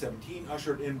 1917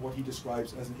 ushered in what he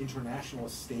describes as an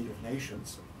internationalist state of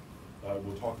nations.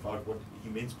 We'll talk about what he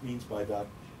means by that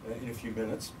in a few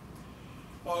minutes,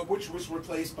 which was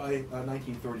replaced by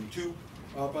 1932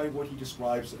 by what he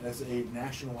describes as a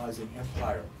nationalizing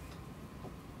empire,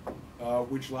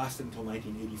 which lasted until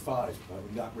 1985.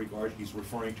 In that regard, he's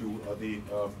referring to the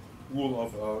rule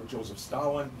of Joseph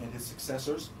Stalin and his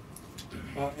successors,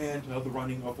 and the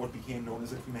running of what became known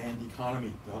as a command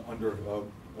economy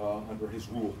under his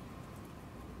rule.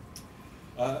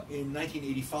 In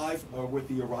 1985, with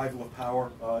the arrival of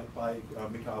power by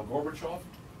Mikhail Gorbachev,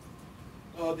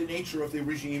 the nature of the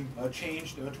regime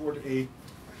changed toward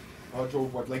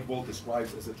what Legvold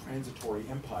describes as a transitory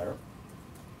empire,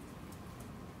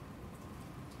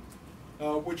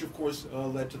 which of course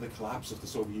led to the collapse of the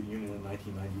Soviet Union in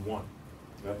 1991.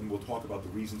 And we'll talk about the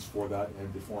reasons for that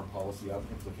and the foreign policy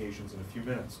implications in a few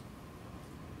minutes.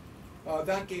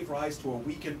 That gave rise to a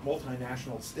weakened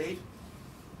multinational state.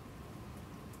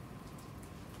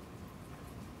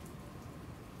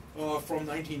 From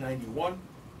 1991,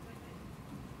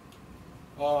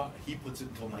 he puts it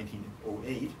until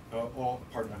 1908,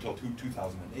 until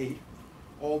 2008.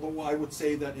 Although I would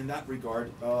say that in that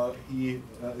regard, he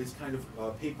is kind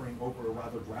of papering over a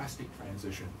rather drastic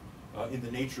transition in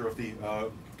the nature of the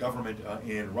government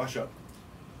in Russia,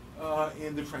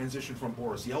 in the transition from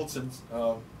Boris Yeltsin's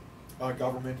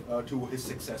government to his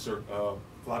successor,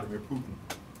 Vladimir Putin.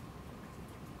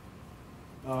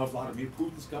 Vladimir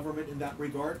Putin's government in that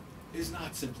regard is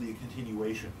not simply a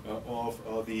continuation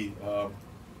of the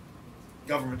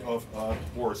government of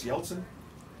Boris Yeltsin,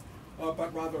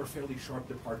 but rather a fairly sharp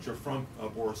departure from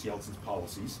Boris Yeltsin's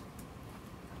policies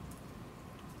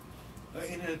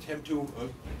in an attempt to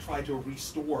try to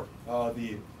restore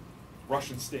the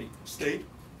Russian state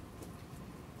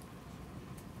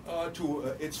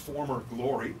to its former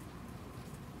glory.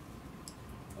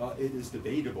 It is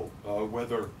debatable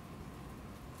whether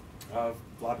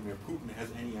Vladimir Putin has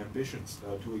any ambitions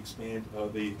to expand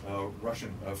the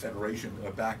Russian Federation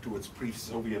back to its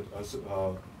pre-Soviet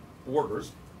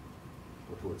borders,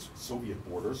 or to its Soviet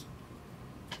borders.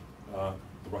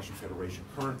 The Russian Federation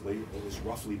currently is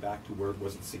roughly back to where it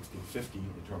was in 1650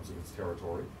 in terms of its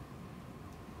territory.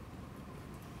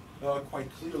 Quite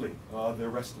clearly, the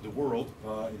rest of the world,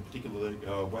 in particular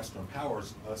Western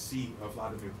powers, see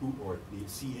Vladimir Putin, or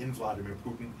see in Vladimir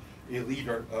Putin, a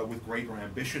leader with greater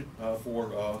ambition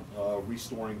for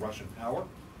restoring Russian power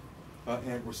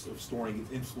and restoring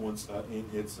its influence in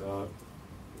its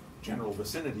general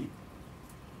vicinity,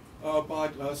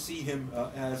 but see him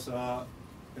as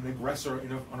an aggressor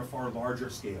on a far larger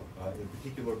scale, in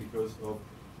particular because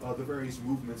of the various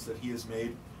movements that he has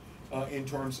made in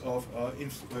terms of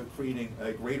creating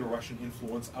a greater Russian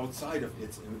influence outside of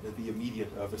the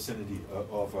immediate vicinity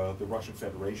of the Russian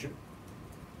Federation,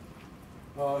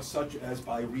 such as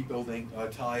by rebuilding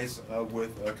ties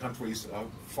with countries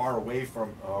far away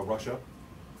from Russia,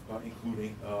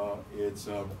 including its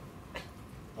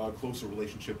closer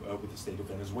relationship with the state of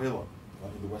Venezuela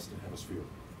in the Western Hemisphere.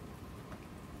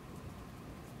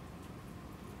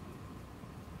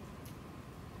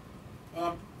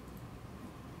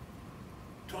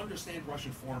 To understand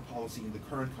Russian foreign policy in the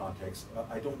current context,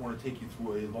 I don't want to take you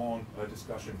through a long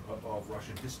discussion of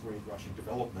Russian history and Russian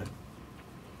development.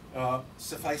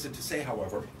 Suffice it to say,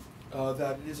 however,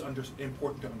 that it is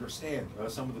important to understand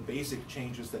some of the basic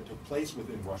changes that took place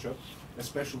within Russia,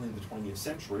 especially in the 20th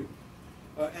century,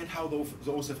 and how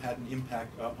those have had an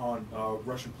impact on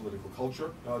Russian political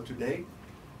culture today,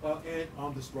 and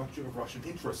on the structure of Russian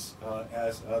interests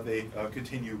as they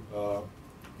continue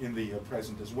in the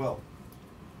present as well.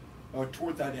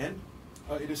 Toward that end,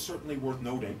 it is certainly worth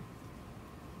noting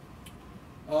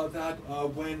that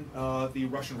when the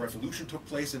Russian Revolution took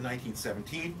place in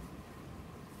 1917,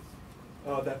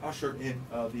 that ushered in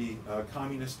the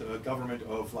communist government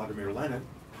of Vladimir Lenin,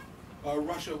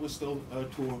 Russia was still,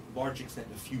 to a large extent,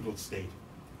 a feudal state.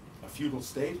 A feudal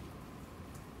state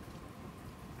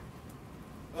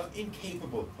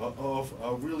incapable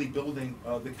of really building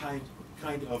the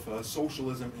kind of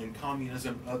socialism and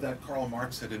communism that Karl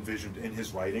Marx had envisioned in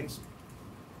his writings.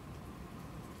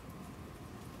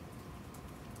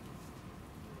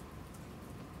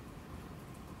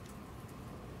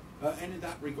 And in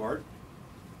that regard,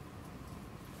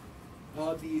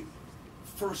 the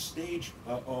first stage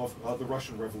of the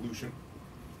Russian Revolution,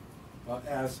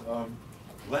 as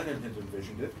Lenin had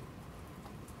envisioned it,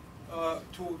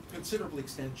 to a considerable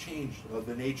extent changed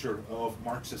the nature of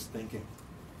Marxist thinking.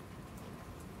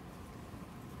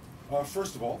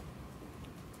 First of all,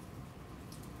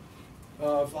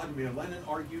 Vladimir Lenin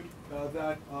argued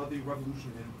that the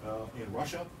revolution in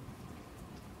Russia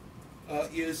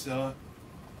is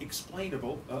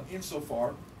explainable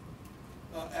insofar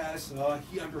as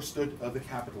he understood the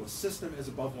capitalist system as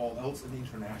above all else an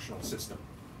international system,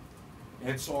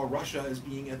 and saw Russia as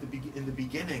being in the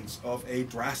beginnings of a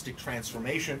drastic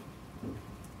transformation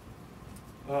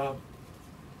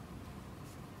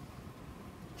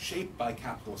shaped by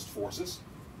capitalist forces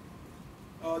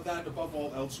that above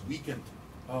all else weakened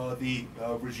the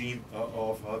regime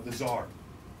of the Tsar.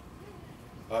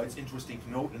 It's interesting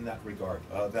to note in that regard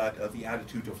that the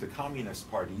attitude of the communist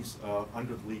parties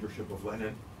under the leadership of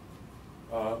Lenin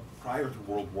prior to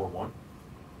World War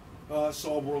I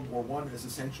saw World War I as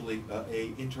essentially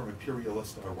a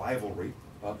inter-imperialist rivalry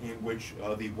in which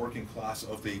the working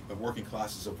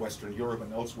classes of Western Europe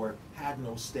and elsewhere had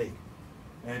no stake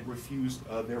and refused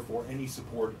therefore any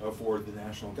support for the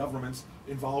national governments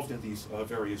involved in these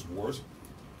various wars.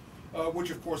 Which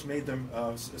of course made them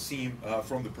seem,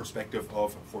 from the perspective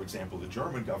of, for example, the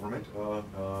German government,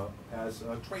 as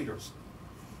traitors.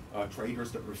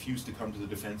 Traitors that refused to come to the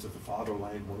defense of the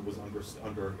fatherland when it was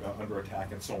under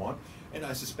attack and so on. And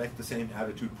I suspect the same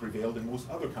attitude prevailed in most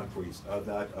other countries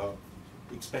that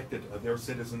expected their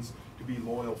citizens to be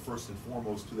loyal first and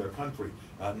foremost to their country,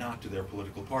 not to their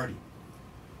political party.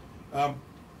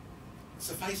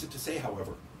 Suffice it to say,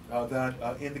 however,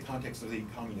 that in the context of the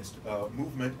communist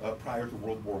movement prior to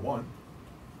World War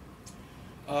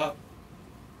I,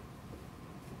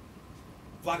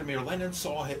 Vladimir Lenin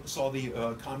saw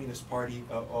the Communist Party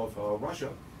of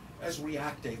Russia as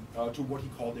reacting to what he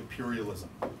called imperialism,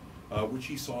 which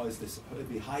he saw as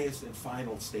the highest and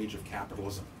final stage of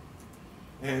capitalism.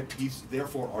 And he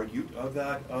therefore argued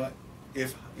that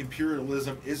if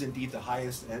imperialism is indeed the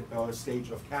highest stage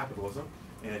of capitalism,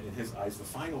 and in his eyes the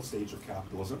final stage of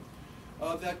capitalism,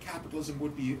 that capitalism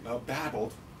would be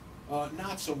battled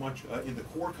not so much in the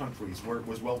core countries where it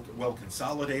was well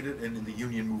consolidated and in the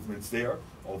union movements there,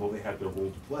 although they had their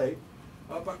role to play,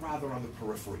 but rather on the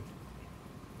periphery,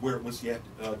 where it was yet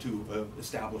to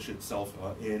establish itself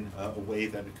in a way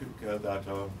that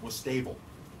was stable.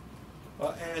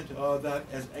 And that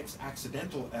as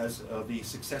accidental as the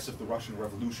success of the Russian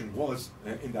Revolution was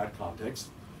in that context,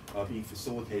 being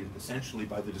facilitated essentially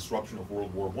by the disruption of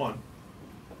World War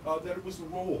I, that it was the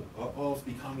role of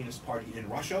the Communist Party in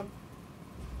Russia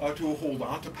to hold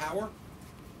on to power,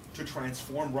 to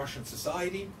transform Russian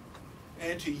society,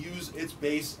 and to use its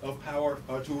base of power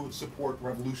to support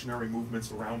revolutionary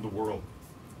movements around the world.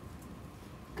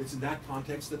 It's in that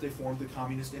context that they formed the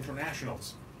Communist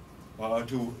Internationals,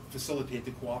 to facilitate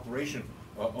the cooperation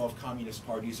of communist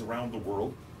parties around the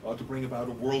world to bring about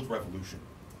a world revolution.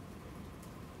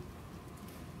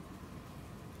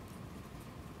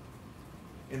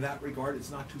 In that regard,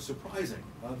 it's not too surprising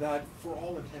that, for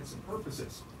all intents and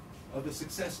purposes, the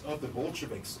success of the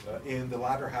Bolsheviks in the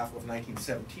latter half of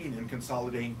 1917 in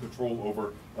consolidating control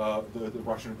over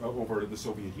over the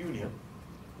Soviet Union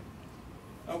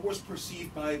was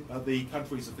perceived by the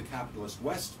countries of the capitalist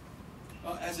West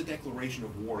as a declaration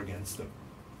of war against them.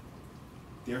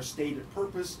 Their stated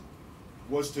purpose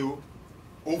was to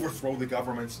overthrow the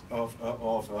governments of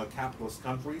capitalist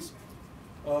countries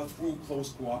through close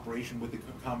cooperation with the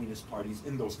communist parties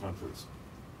in those countries.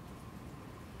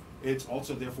 It's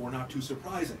also therefore not too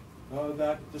surprising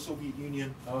that the Soviet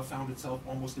Union found itself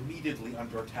almost immediately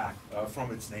under attack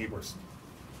from its neighbors.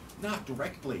 Not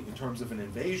directly in terms of an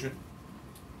invasion,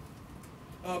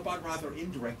 but rather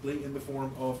indirectly in the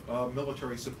form of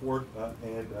military support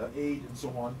and aid and so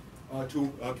on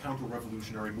to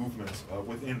counter-revolutionary movements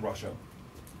within Russia,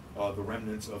 the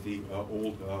remnants of the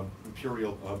old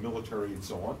imperial military and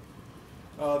so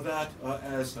on, that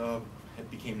as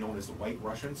became known as the White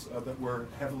Russians, that were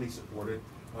heavily supported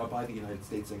by the United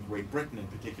States and Great Britain in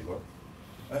particular,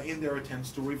 in their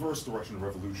attempts to reverse the Russian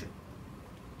Revolution.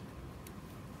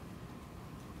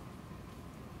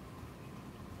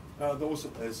 Those,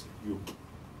 as you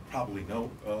probably know,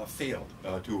 failed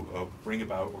to bring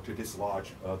about or to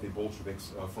dislodge the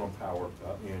Bolsheviks from power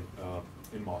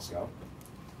in Moscow.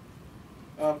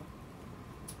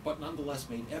 but nonetheless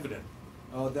made evident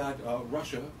that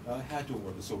Russia had to,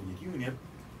 or the Soviet Union,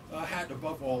 had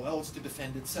above all else to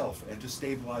defend itself and to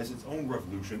stabilize its own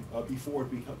revolution before it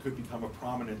could become a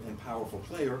prominent and powerful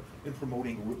player in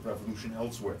promoting revolution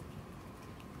elsewhere.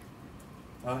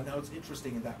 Now it's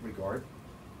interesting in that regard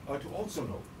to also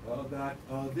note that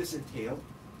this entailed,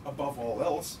 above all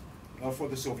else, for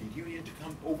the Soviet Union to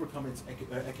overcome its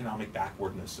economic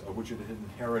backwardness, which it had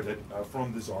inherited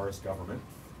from the Tsarist government.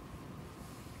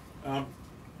 And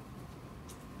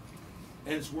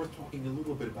it's worth talking a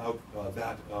little bit about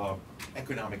that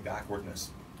economic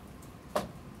backwardness.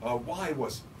 Why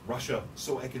was Russia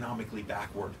so economically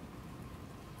backward?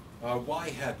 Why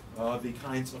had the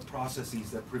kinds of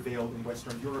processes that prevailed in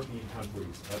Western European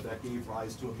countries that gave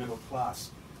rise to a middle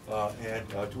class and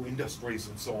to industries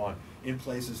and so on in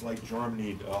places like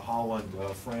Germany, Holland,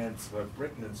 France,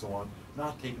 Britain and so on,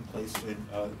 not taken place in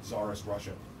Tsarist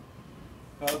Russia?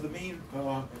 The main,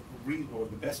 or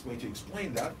the best way to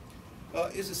explain that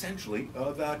is essentially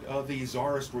that the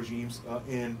Tsarist regimes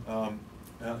in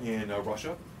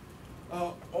Russia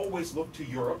always looked to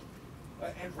Europe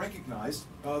and recognized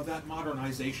that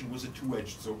modernization was a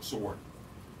two-edged sword.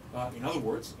 In other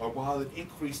words, while it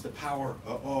increased the power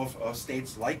of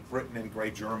states like Britain and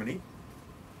Great Germany,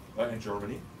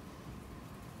 it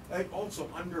also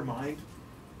undermined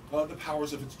the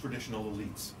powers of its traditional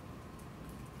elites.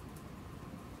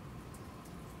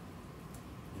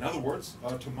 In other words,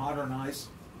 to modernize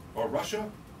Russia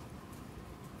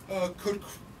could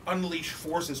unleash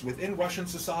forces within Russian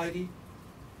society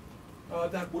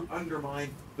that would undermine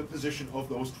the position of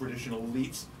those traditional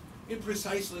elites in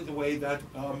precisely the way that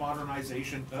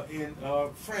modernization in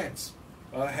France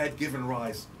had given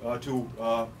rise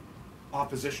to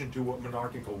opposition to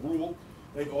monarchical rule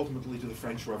and ultimately to the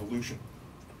French Revolution.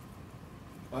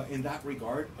 In that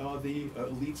regard, the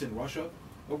elites in Russia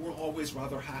were always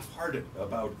rather half-hearted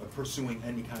about pursuing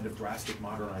any kind of drastic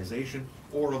modernization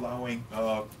or allowing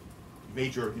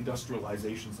major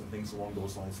industrializations and things along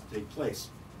those lines to take place.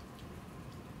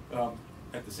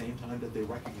 At the same time that they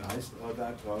recognized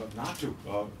that not to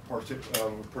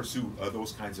pursue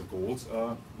those kinds of goals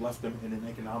left them in an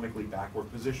economically backward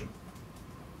position.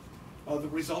 The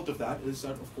result of that is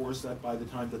that, of course, that by the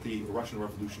time that the Russian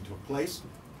Revolution took place,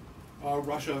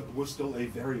 Russia was still a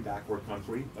very backward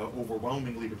country,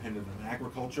 overwhelmingly dependent on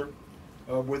agriculture,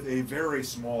 with a very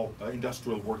small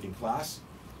industrial working class,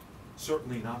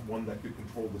 certainly not one that could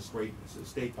control the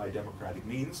state by democratic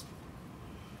means.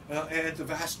 And the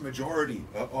vast majority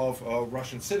of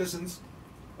Russian citizens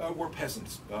were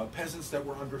peasants, peasants that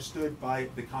were understood by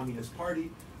the Communist Party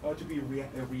to be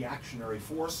a reactionary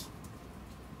force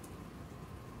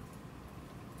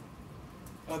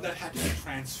that had to be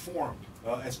transformed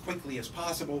as quickly as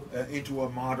possible into a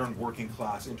modern working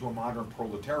class, into a modern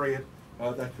proletariat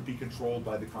that could be controlled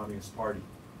by the Communist Party.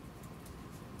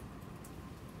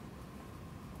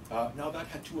 Now that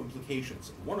had two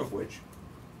implications, one of which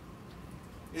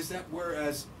is that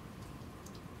whereas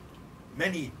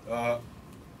many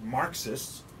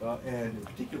Marxists, and in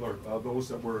particular those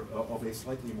that were of a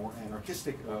slightly more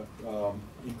anarchistic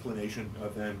inclination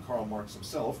than Karl Marx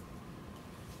himself,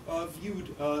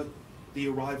 viewed the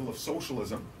arrival of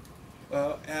socialism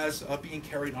as being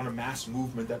carried on a mass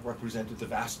movement that represented the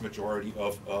vast majority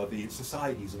of the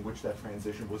societies in which that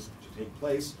transition was to take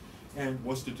place, and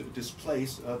was to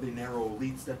displace the narrow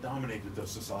elites that dominated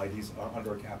those societies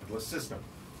under a capitalist system.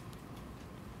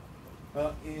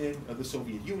 In the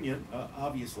Soviet Union,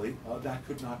 obviously, that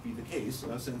could not be the case,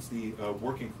 since the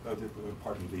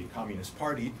the Communist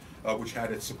Party, which had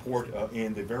its support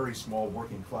in the very small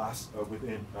working class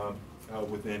within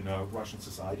Russian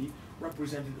society,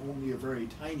 represented only a very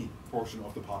tiny portion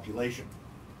of the population.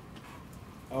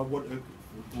 What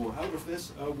grew out of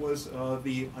this was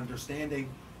the understanding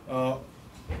that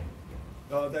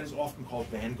is often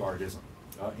called vanguardism.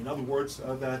 In other words,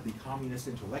 that the communist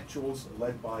intellectuals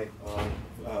led by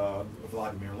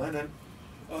Vladimir Lenin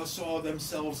saw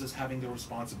themselves as having the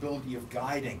responsibility of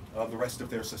guiding the rest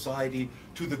of their society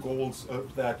to the goals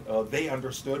that they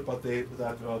understood, but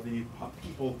that the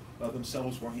people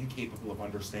themselves were incapable of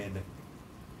understanding.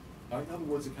 In other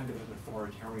words, a kind of an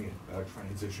authoritarian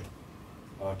transition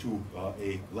to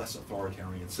a less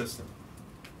authoritarian system.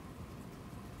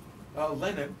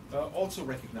 Lenin also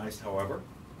recognized, however,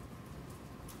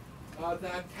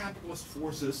 that capitalist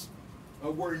forces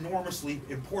were enormously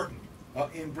important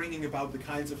in bringing about the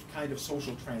kind of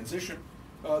social transition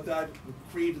that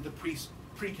created the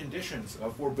preconditions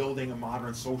for building a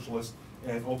modern socialist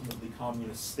and ultimately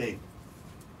communist state.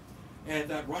 And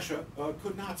that Russia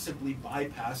could not simply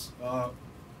bypass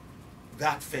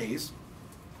that phase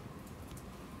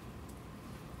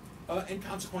and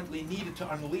consequently needed to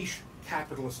unleash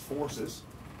capitalist forces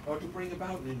to bring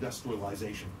about an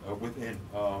industrialization within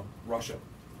Russia.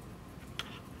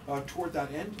 Toward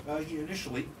that end, he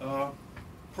initially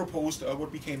proposed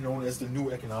what became known as the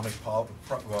New Economic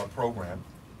Program,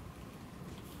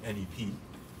 NEP,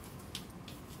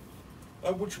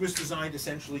 which was designed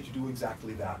essentially to do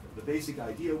exactly that. The basic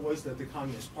idea was that the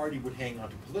Communist Party would hang on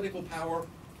to political power,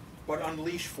 but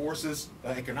unleash forces,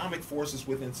 economic forces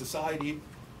within society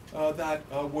that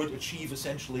would achieve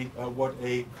essentially what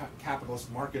a capitalist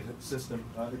market system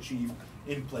achieved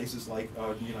in places like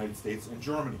the United States and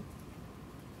Germany,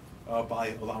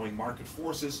 by allowing market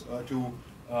forces to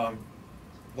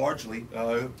largely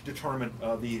determine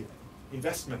the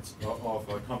investments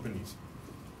of companies.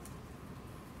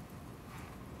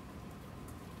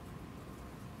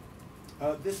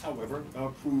 This, however,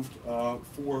 proved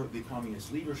for the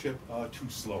communist leadership too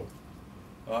slow.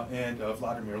 And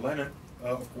Vladimir Lenin,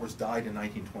 of course, died in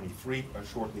 1923,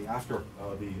 shortly after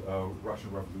the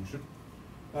Russian Revolution,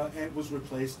 and was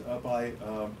replaced by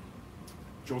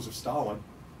Joseph Stalin,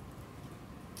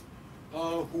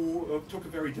 who took a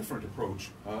very different approach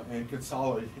and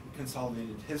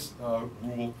consolidated his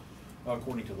rule,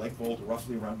 according to Legvold,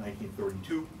 roughly around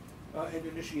 1932, and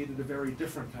initiated a very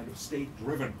different kind of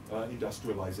state-driven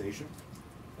industrialization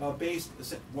based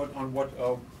on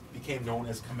what became known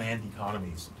as command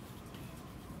economies.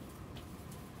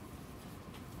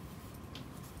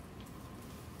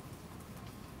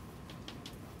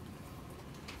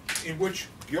 In which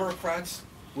bureaucrats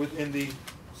within the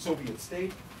Soviet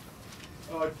state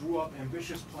drew up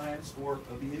ambitious plans for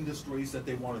the industries that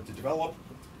they wanted to develop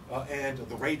and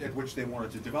the rate at which they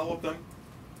wanted to develop them,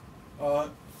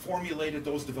 formulated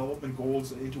those development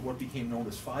goals into what became known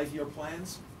as 5-year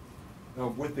plans,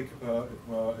 with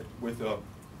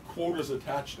quotas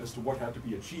attached as to what had to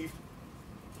be achieved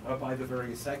by the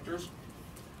various sectors,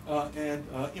 and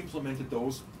implemented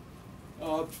those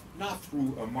not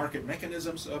through market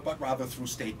mechanisms, but rather through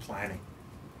state planning.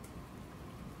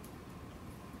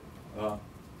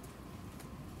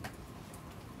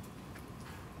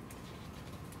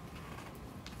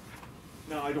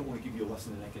 Now, I don't want to give you a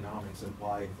lesson in economics and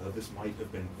why this might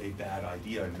have been a bad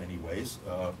idea in many ways.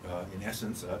 In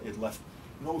essence, it left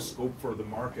no scope for the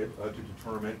market to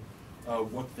determine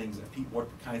what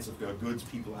kinds of goods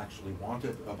people actually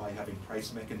wanted by having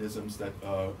price mechanisms that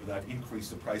increase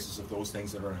the prices of those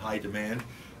things that are in high demand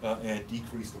and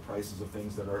decrease the prices of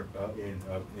things that are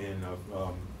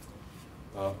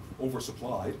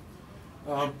oversupplied.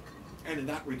 And in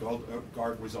that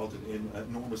regard resulted in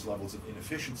enormous levels of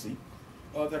inefficiency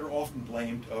that are often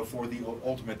blamed for the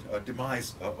ultimate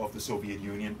demise of the Soviet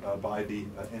Union by the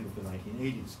end of the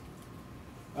 1980s.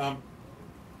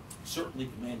 Certainly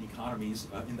command economies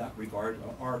in that regard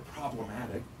are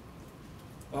problematic.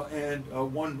 And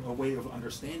one way of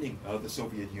understanding the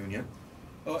Soviet Union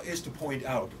is to point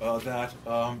out that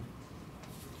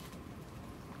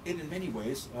it in many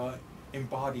ways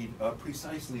embodied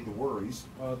precisely the worries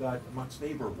that Max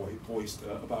Weber voiced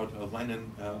about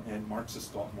Lenin and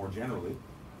Marxist thought more generally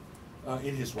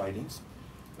in his writings,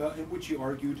 in which he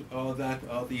argued that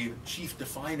the chief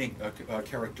defining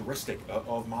characteristic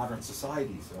of modern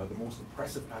societies, the most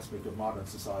impressive aspect of modern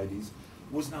societies,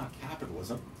 was not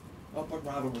capitalism, but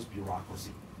rather was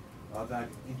bureaucracy. That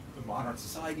modern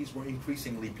societies were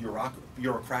increasingly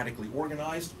bureaucratically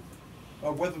organized,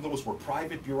 whether those were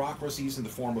private bureaucracies in the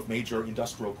form of major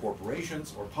industrial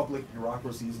corporations or public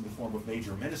bureaucracies in the form of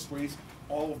major ministries,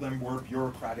 all of them were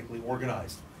bureaucratically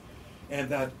organized. And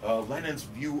that Lenin's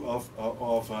view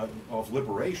of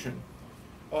liberation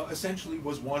essentially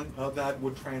was one that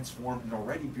would transform an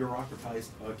already bureaucratized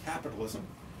capitalism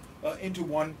into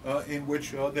one in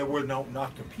which there were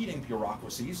not competing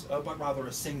bureaucracies, but rather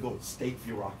a single state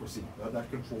bureaucracy that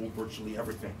controlled virtually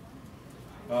everything.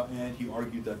 And he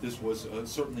argued that this was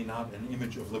certainly not an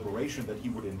image of liberation that he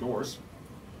would endorse,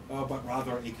 but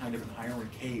rather a kind of an iron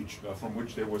cage from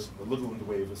which there was little in the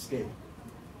way of escape.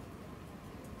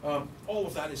 All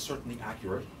of that is certainly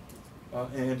accurate,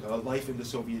 and life in the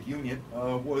Soviet Union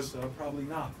was probably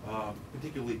not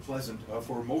particularly pleasant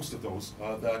for most of those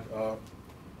that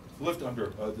lived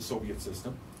under the Soviet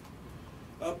system.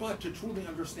 But to truly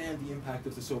understand the impact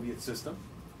of the Soviet system,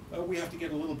 we have to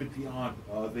get a little bit beyond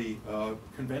the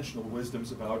conventional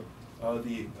wisdoms about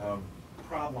the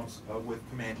problems with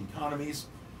command economies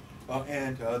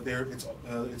and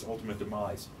its ultimate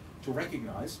demise, to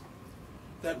recognize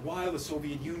that while the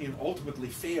Soviet Union ultimately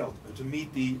failed to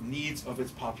meet the needs of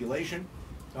its population,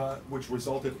 which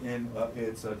resulted in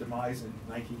its demise in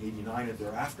 1989 and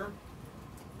thereafter,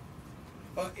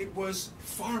 it was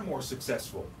far more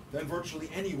successful than virtually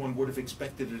anyone would have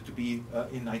expected it to be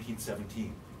in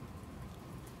 1917.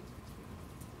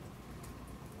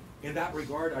 In that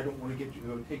regard, I don't want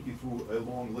to take you through a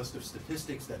long list of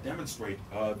statistics that demonstrate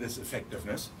this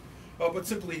effectiveness, but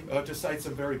simply to cite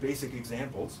some very basic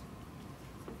examples.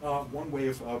 One way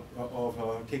of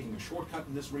taking a shortcut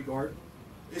in this regard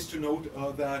is to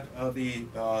note that the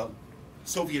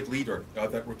Soviet leader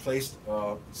that replaced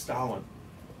Stalin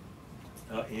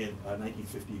in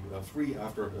 1953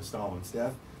 after Stalin's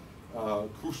death,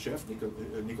 Khrushchev,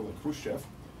 Nikolai Khrushchev,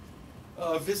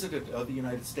 visited the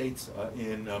United States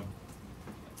in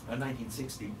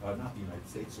 1960, not the United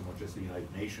States so much as the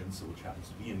United Nations, which happens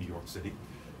to be in New York City.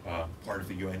 Part of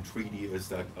the UN treaty is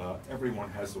that everyone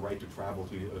has the right to travel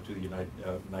to the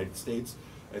United States.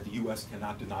 The US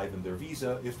cannot deny them their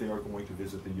visa if they are going to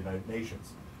visit the United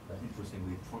Nations.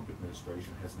 Interestingly, the Trump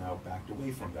administration has now backed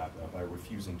away from that by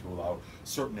refusing to allow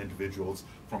certain individuals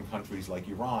from countries like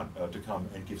Iran to come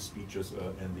and give speeches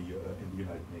in the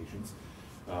United Nations.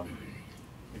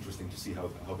 Interesting to see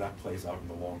how that plays out in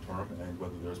the long term, and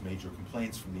whether there's major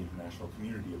complaints from the international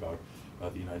community about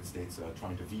the United States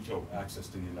trying to veto access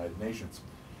to the United Nations.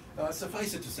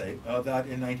 Suffice it to say that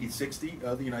in 1960,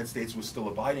 the United States was still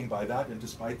abiding by that, and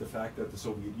despite the fact that the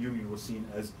Soviet Union was seen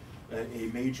as a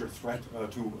major threat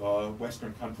to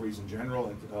Western countries in general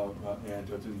and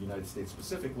to the United States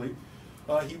specifically,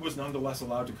 he was nonetheless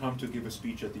allowed to come to give a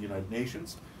speech at the United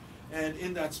Nations. And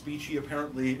in that speech, he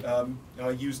apparently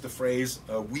used the phrase,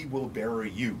 "We will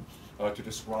bury you," to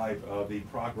describe the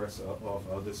progress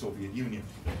of the Soviet Union.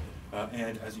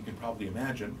 And as you can probably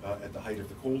imagine, at the height of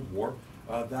the Cold War,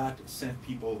 that sent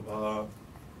people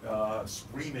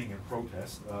screaming in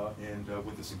protest and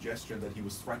with the suggestion that he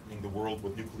was threatening the world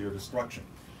with nuclear destruction.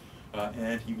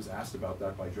 And he was asked about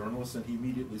that by journalists, and he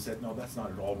immediately said, "No, that's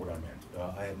not at all what I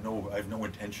meant. I have no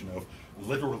intention of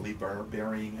literally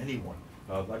burying anyone,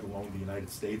 let alone the United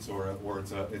States or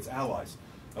its allies.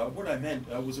 What I meant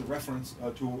was a reference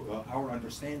to our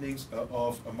understandings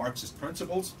of Marxist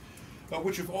principles,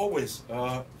 which have always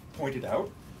pointed out,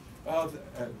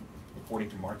 according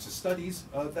to Marxist studies,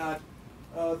 that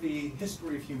the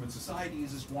history of human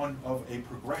societies is one of a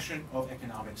progression of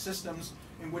economic systems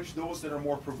in which those that are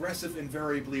more progressive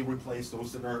invariably replace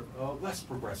those that are less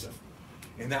progressive.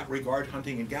 In that regard,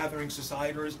 hunting and gathering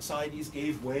societies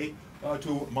gave way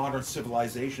to modern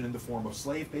civilization in the form of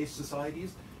slave-based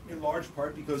societies, in large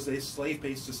part because these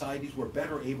slave-based societies were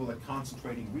better able at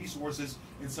concentrating resources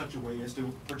in such a way as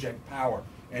to project power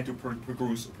and to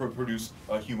produce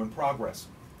human progress.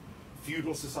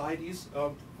 Feudal societies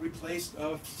replaced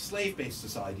slave-based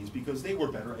societies because they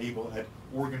were better able at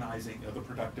organizing the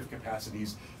productive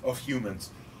capacities of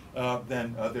humans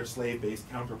than their slave-based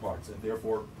counterparts, and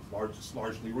therefore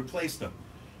largely replaced them.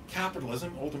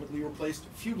 Capitalism ultimately replaced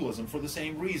feudalism for the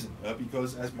same reason,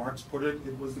 because, as Marx put it,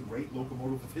 it was the great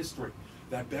locomotive of history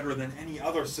that, better than any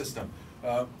other system,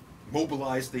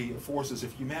 mobilized the forces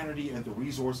of humanity and the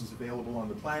resources available on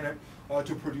the planet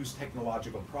to produce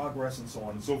technological progress and so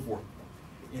on and so forth.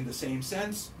 In the same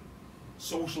sense,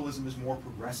 socialism is more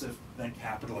progressive than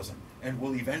capitalism and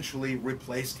will eventually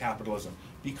replace capitalism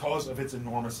because of its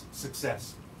enormous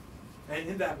success. And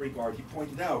in that regard, he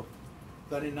pointed out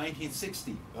that in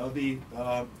 1960,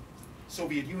 the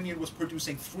Soviet Union was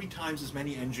producing 3 times as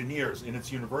many engineers in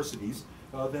its universities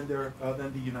than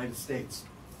the United States.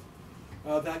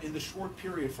 That in the short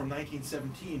period from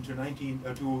 1917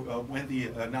 to when the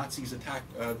Nazis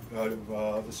attacked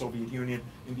the Soviet Union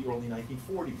in the early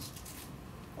 1940s,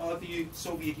 the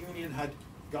Soviet Union had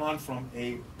gone from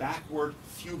a backward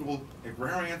feudal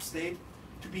agrarian state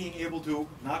to being able to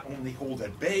not only hold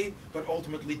at bay, but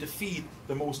ultimately defeat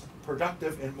the most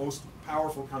productive and most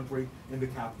powerful country in the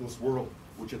capitalist world,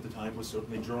 which at the time was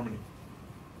certainly Germany.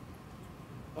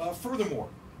 Furthermore,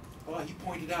 he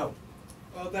pointed out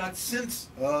that since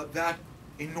that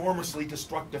enormously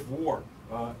destructive war,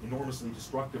 enormously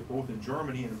destructive both in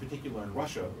Germany and in particular in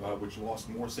Russia, which lost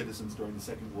more citizens during the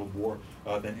Second World War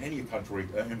than any country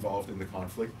involved in the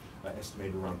conflict,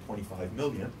 estimated around 25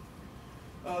 million,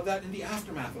 that in the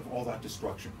aftermath of all that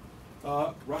destruction,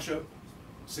 Russia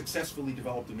successfully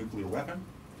developed a nuclear weapon.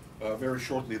 Very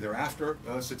shortly thereafter,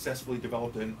 successfully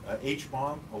developed an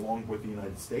H-bomb along with the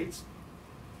United States.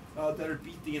 That had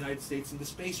beat the United States in the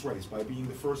space race by being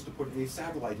the first to put a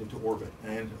satellite into orbit,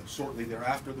 and shortly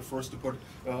thereafter the first to put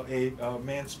a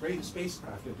manned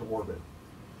spacecraft into orbit.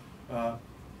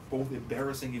 both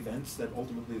embarrassing events that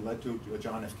ultimately led to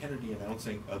John F. Kennedy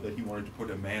announcing that he wanted to put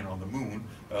a man on the moon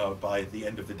by the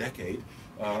end of the decade,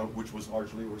 which was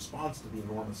largely a response to the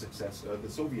enormous success the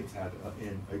Soviets had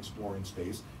in exploring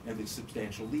space and the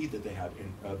substantial lead that they had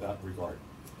in that regard.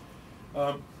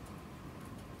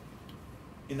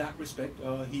 In that respect,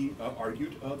 he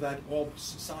argued that all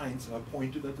signs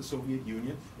pointed that the Soviet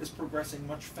Union is progressing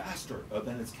much faster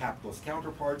than its capitalist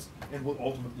counterparts and will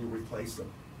ultimately replace them.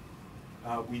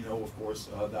 We know, of course,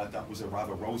 that that was a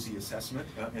rather rosy assessment,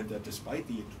 and that despite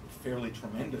the fairly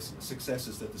tremendous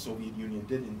successes that the Soviet Union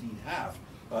did indeed have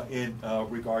in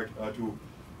regard to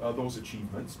those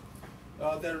achievements,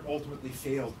 that it ultimately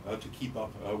failed to keep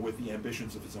up with the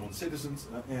ambitions of its own citizens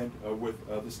and with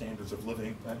the standards of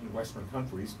living in Western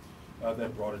countries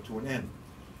that brought it to an end.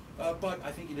 But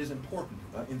I think it is important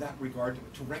in that regard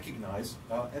to recognize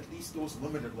at least those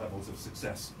limited levels of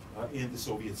success in the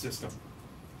Soviet system.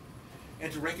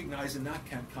 And to recognize in that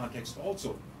context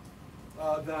also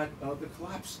that the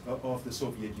collapse of the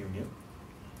Soviet Union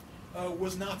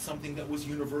was not something that was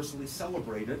universally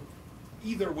celebrated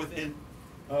either within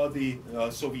the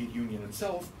Soviet Union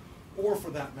itself, or for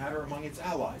that matter among its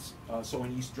allies. So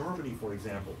in East Germany, for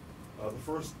example, the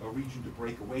first region to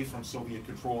break away from Soviet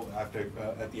control after,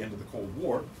 at the end of the Cold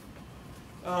War,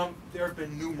 there have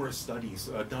been numerous studies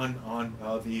done on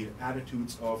the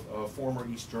attitudes of former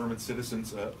East German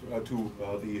citizens to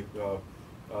the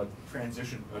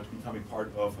transition to becoming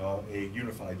part of a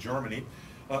unified Germany,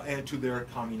 and to their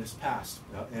communist past.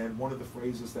 And one of the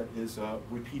phrases that is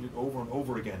repeated over and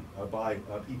over again by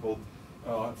people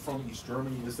from East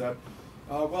Germany is that,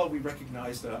 well, we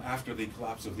recognized after the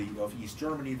collapse of East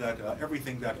Germany that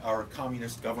everything that our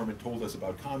communist government told us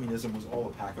about communism was all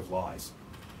a pack of lies.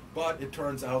 But it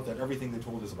turns out that everything they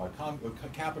told us about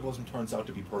capitalism turns out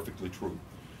to be perfectly true.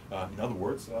 In other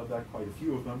words, that quite a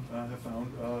few of them have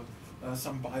found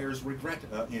some buyers regret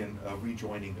in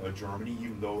rejoining Germany,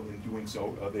 even though in doing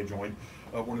so they joined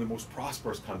one of the most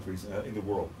prosperous countries in the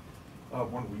world.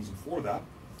 One reason for that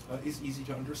is easy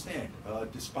to understand.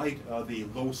 Despite the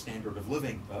low standard of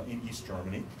living in East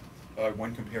Germany,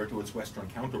 when compared to its Western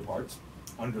counterparts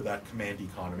under that command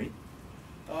economy,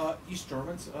 East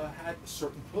Germans had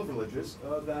certain privileges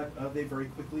that they very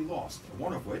quickly lost,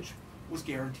 one of which was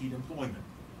guaranteed employment.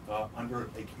 Under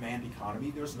a command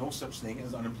economy, there's no such thing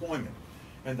as unemployment.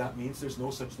 And that means there's no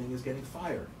such thing as getting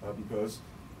fired because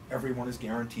everyone is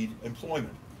guaranteed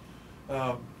employment. They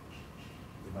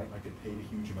might not get paid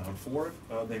a huge amount for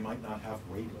it. They might not have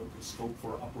great scope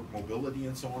for upward mobility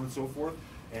and so on and so forth.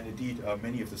 And indeed,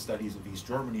 many of the studies of East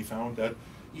Germany found that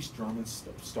East Germans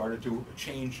started to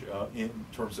change in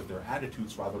terms of their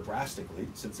attitudes rather drastically.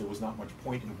 Since there was not much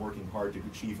point in working hard to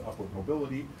achieve upward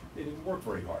mobility, they didn't work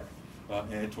very hard.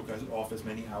 And took off as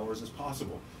many hours as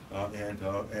possible, and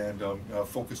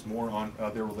focused more on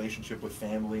their relationship with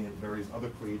family and various other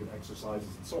creative exercises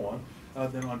and so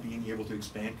on, than on being able to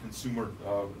expand consumer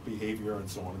behavior and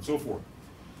so on and so forth.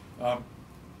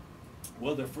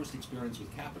 Well, their first experience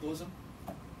with capitalism,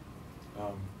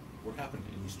 what happened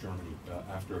in East Germany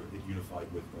after it unified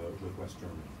with West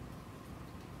Germany?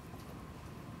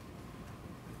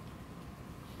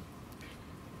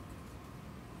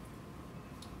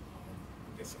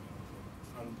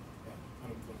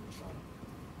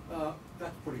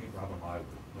 That's putting it rather mildly.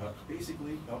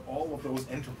 Basically, all of those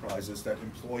enterprises that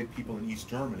employed people in East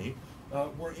Germany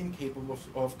were incapable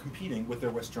of competing with their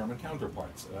West German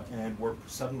counterparts and were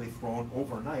suddenly thrown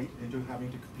overnight into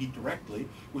having to compete directly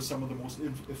with some of the most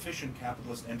efficient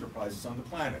capitalist enterprises on the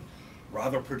planet.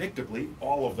 Rather predictably,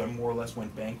 all of them more or less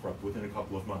went bankrupt within a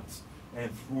couple of months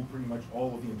and threw pretty much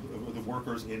all of the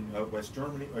workers in West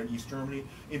Germany or East Germany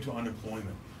into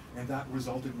unemployment. And that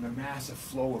resulted in a massive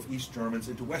flow of East Germans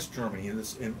into West Germany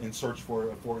in search for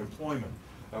employment,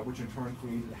 which in turn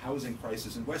created a housing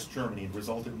crisis in West Germany and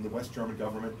resulted in the West German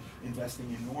government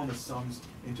investing enormous sums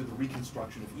into the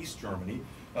reconstruction of East Germany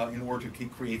in order to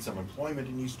create some employment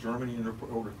in East Germany in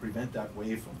order to prevent that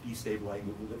wave from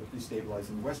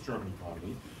destabilizing the West German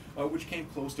economy, which came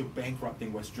close to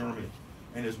bankrupting West Germany.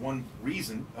 And is one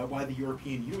reason why the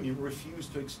European Union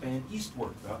refused to expand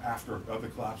eastward after the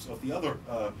collapse of the other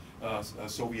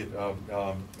Soviet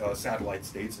satellite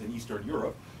states in Eastern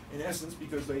Europe, in essence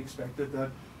because they expected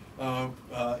that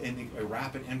in a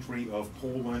rapid entry of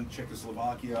Poland,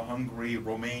 Czechoslovakia, Hungary,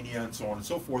 Romania, and so on and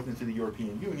so forth into the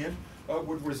European Union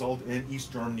would result in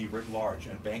East Germany writ large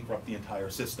and bankrupt the entire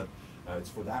system. It's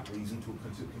for that reason, to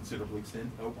a considerable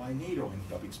extent, why NATO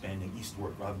ended up expanding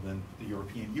eastward rather than the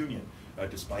European Union,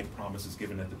 despite promises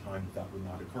given at the time that that would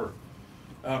not occur.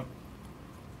 How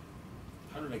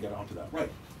did I get onto that? Right.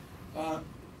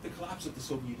 the collapse of the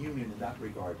Soviet Union in that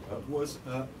regard was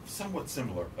somewhat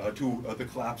similar to the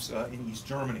collapse in East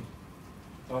Germany.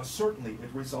 Certainly, it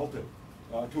resulted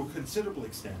to a considerable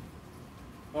extent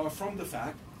from the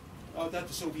fact that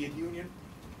the Soviet Union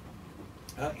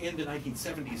in the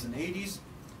 1970s and 80s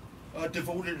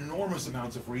devoted enormous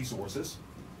amounts of resources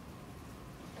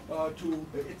to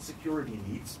its security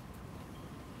needs,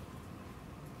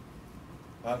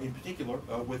 in particular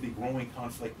with the growing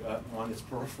conflict on its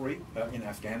periphery in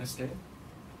Afghanistan,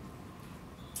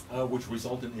 which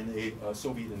resulted in a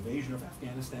Soviet invasion of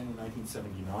Afghanistan in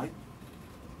 1979.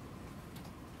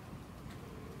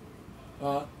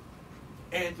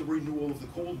 And the renewal of the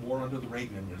Cold War under the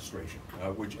Reagan administration,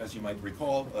 which, as you might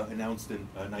recall, announced in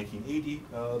 1980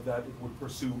 that it would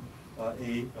pursue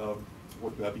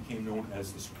what became known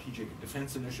as the Strategic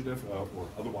Defense Initiative, or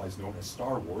otherwise known as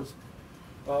Star Wars,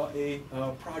 a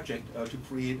project to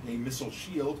create a missile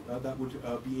shield that would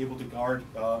be able to guard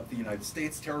the United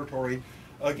States territory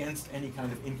against any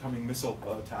kind of incoming missile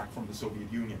attack from the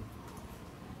Soviet Union.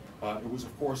 It was,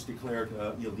 of course, declared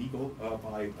illegal or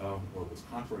was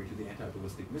contrary to the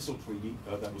Anti-Ballistic Missile Treaty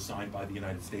that was signed by the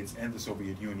United States and the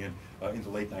Soviet Union in the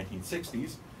late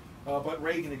 1960s. But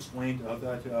Reagan explained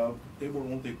that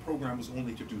the program was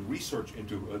only to do research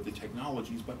into the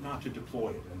technologies, but not to deploy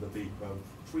it, and that the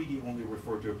treaty only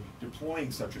referred to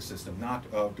deploying such a system, not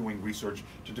doing research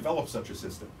to develop such a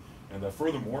system. And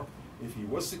furthermore, if he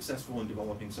was successful in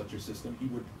developing such a system, he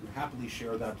would happily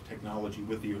share that technology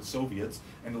with the Soviets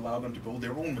and allow them to build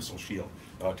their own missile shield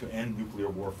to end nuclear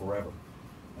war forever.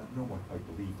 No one quite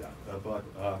believed that, but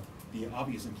the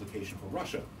obvious implication for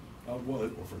Russia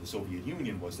was, or for the Soviet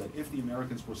Union, was that if the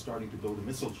Americans were starting to build a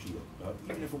missile shield,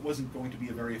 even if it wasn't going to be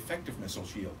a very effective missile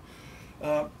shield,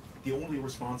 the only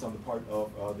response on the part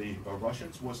of the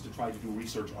Russians was to try to do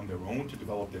research on their own, to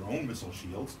develop their own missile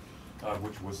shields,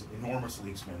 which was enormously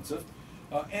expensive,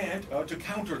 and to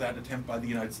counter that attempt by the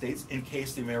United States in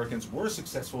case the Americans were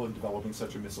successful in developing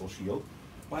such a missile shield,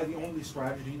 by the only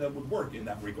strategy that would work in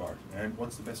that regard. And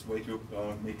what's the best way to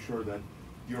make sure that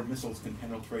your missiles can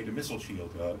penetrate a missile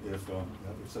shield if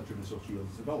such a missile shield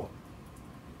is developed?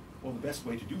 Well, the best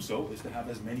way to do so is to have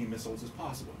as many missiles as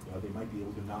possible. They might be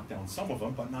able to knock down some of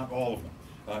them, but not all of them.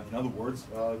 In other words,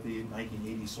 the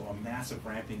 1980s saw a massive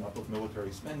ramping up of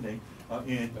military spending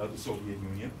in the Soviet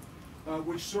Union,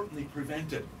 which certainly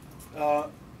prevented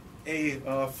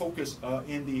a focus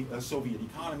in the Soviet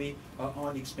economy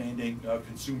on expanding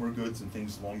consumer goods and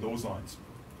things along those lines.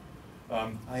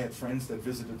 I had friends that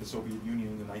visited the Soviet Union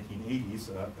in the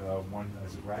 1980s, one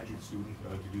as a graduate student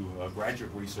to do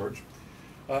graduate research,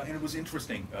 and it was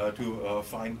interesting to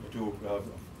find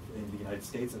in the United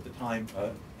States at the time,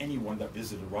 anyone that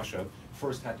visited Russia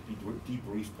first had to be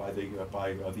debriefed by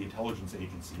the intelligence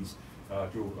agencies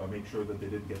to make sure that they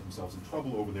didn't get themselves in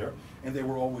trouble over there, and they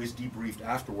were always debriefed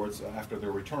afterwards after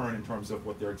their return in terms of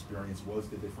what their experience was.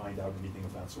 Did they find out anything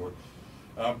of that sort?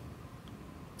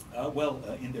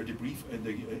 In their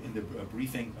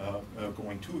briefing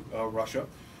going to Russia,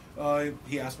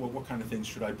 he asked, well, what kind of things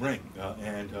should I bring?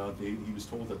 He was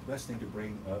told that the best thing to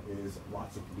bring is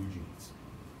lots of blue jeans.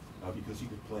 Because you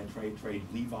could trade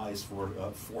Levi's for a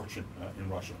fortune in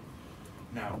Russia.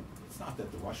 Now, it's not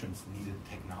that the Russians needed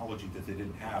technology that they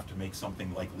didn't have to make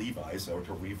something like Levi's or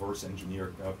to reverse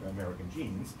engineer American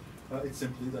jeans. It's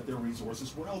simply that their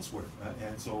resources were elsewhere.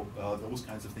 And so those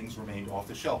kinds of things remained off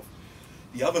the shelf.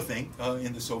 The other thing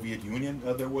in the Soviet Union,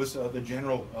 there was the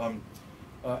general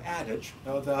adage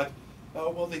that,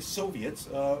 the Soviets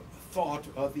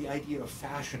thought the idea of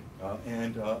fashion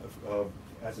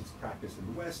as it's practiced in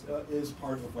the West, is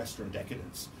part of Western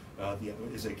decadence.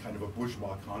 Is a kind of a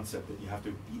bourgeois concept that you have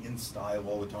to be in style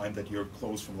all the time, that your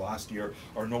clothes from last year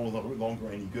are no longer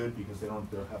any good because they don't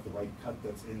have the right cut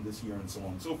that's in this year, and so on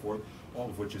and so forth, all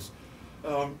of which is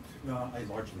I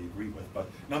largely agree with, but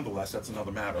nonetheless, that's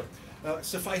another matter.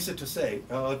 Suffice it to say,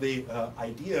 the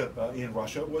idea in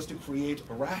Russia was to create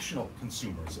rational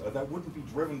consumers that wouldn't be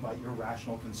driven by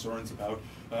irrational concerns about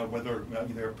whether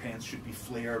their pants should be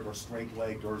flared or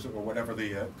straight-legged or whatever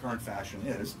the current fashion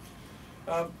is.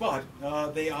 But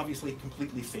they obviously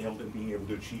completely failed in being able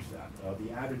to achieve that.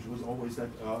 The adage was always that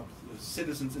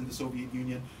citizens in the Soviet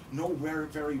Union know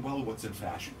very well what's in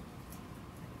fashion.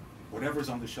 Whatever's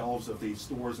on the shelves of the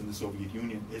stores in the Soviet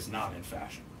Union is not in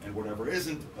fashion, and whatever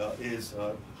isn't is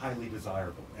highly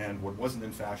desirable. And what wasn't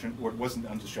in fashion, what wasn't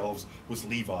on the shelves, was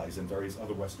Levi's and various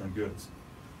other Western goods.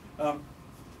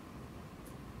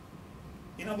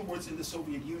 In other words, in the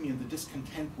Soviet Union, the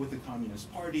discontent with the Communist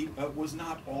Party was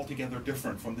not altogether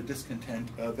different from the discontent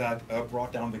that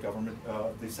brought down the government,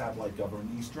 the satellite government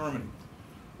in East Germany.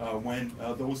 when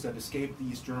those that escaped the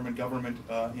East German government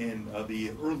in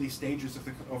the early stages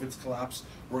of its collapse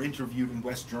were interviewed in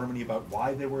West Germany about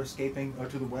why they were escaping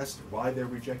to the West, why they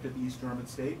rejected the East German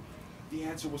state, the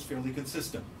answer was fairly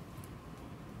consistent.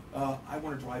 I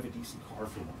want to drive a decent car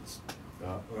for once.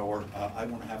 Or I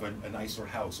want to have a nicer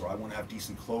house, or I want to have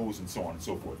decent clothes, and so on and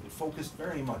so forth. It focused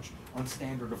very much on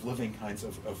standard of living kinds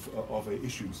of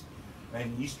issues.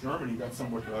 And in East Germany, that's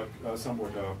somewhat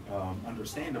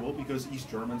understandable because East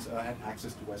Germans had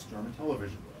access to West German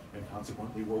television, and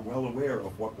consequently were well aware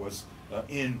of what was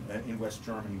in West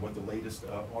Germany, what the latest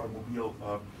automobile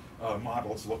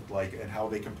models looked like, and how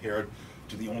they compared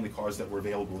to the only cars that were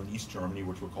available in East Germany,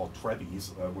 which were called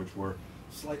Trebis, which were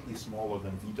slightly smaller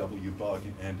than VW Bug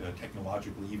and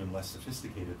technologically even less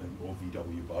sophisticated than the old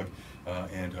VW Bug,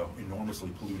 and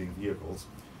enormously polluting vehicles.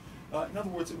 In other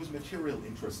words, it was material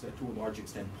interest that to a large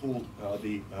extent pulled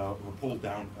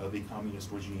down the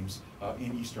communist regimes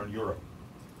in Eastern Europe.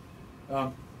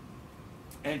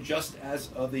 And just as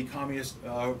the collapse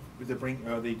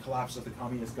of the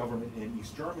communist government in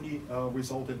East Germany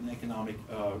resulted in economic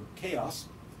chaos,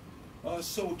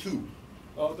 so too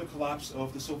the collapse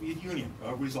of the Soviet Union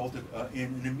resulted in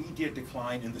an immediate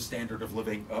decline in the standard of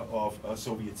living of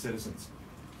Soviet citizens.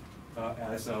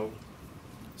 As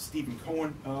Stephen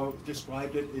Cohen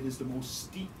described it, it is the most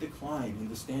steep decline in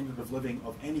the standard of living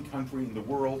of any country in the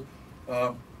world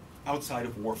outside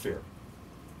of warfare.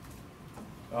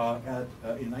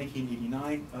 In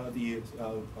 1989, the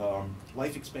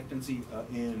life expectancy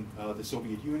in the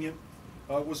Soviet Union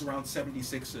was around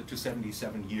 76 to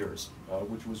 77 years,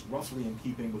 which was roughly in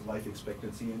keeping with life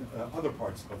expectancy in other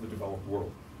parts of the developed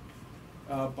world.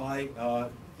 By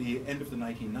the end of the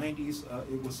 1990s,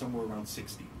 it was somewhere around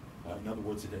 60. In other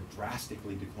words, it had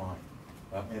drastically declined.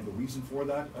 And the reason for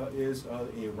that is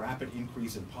a rapid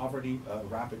increase in poverty, a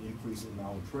rapid increase in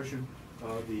malnutrition,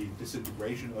 the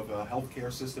disintegration of a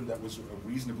healthcare system that was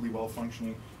reasonably well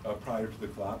functioning prior to the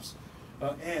collapse,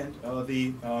 and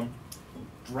the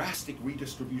drastic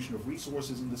redistribution of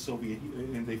resources in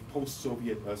the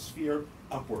post-Soviet sphere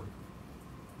upward.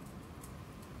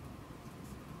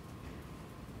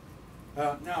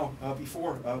 Now,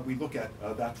 before we look at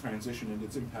that transition and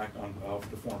its impact on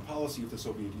the foreign policy of the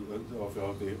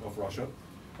of Russia,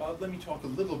 let me talk a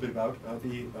little bit about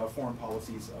the foreign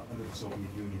policies under the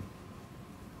Soviet Union.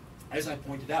 As I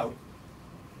pointed out,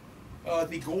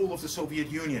 the goal of the Soviet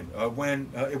Union when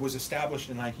it was established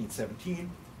in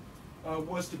 1917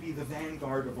 was to be the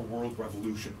vanguard of a world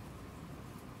revolution.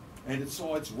 And it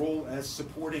saw its role as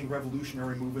supporting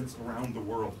revolutionary movements around the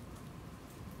world.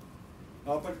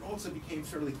 But it also became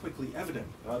fairly quickly evident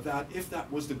that if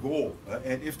that was the goal,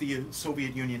 and if the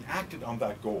Soviet Union acted on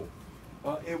that goal,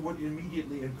 it would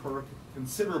immediately incur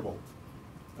considerable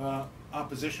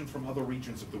opposition from other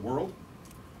regions of the world,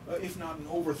 if not an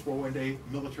overthrow and a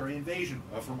military invasion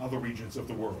from other regions of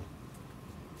the world.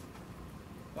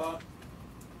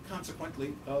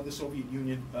 Consequently, the Soviet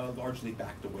Union largely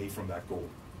backed away from that goal,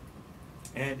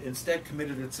 and instead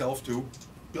committed itself to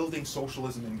building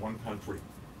socialism in one country.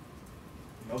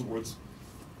 In other words,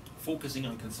 focusing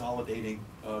on consolidating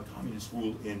communist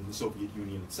rule in the Soviet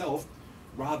Union itself,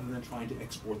 rather than trying to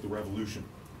export the revolution.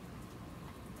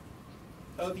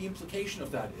 The implication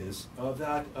of that is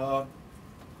that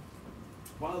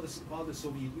while the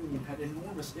Soviet Union had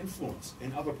enormous influence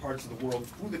in other parts of the world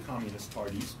through the communist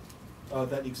parties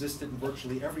that existed in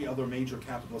virtually every other major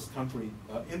capitalist country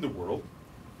in the world,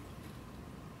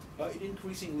 it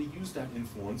increasingly used that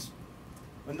influence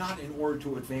not in order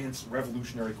to advance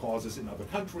revolutionary causes in other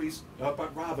countries,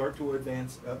 but rather to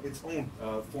advance its own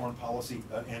foreign policy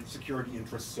and security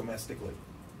interests domestically.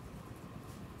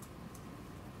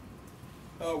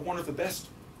 One of the best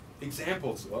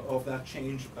examples of that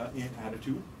change in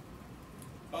attitude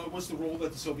was the role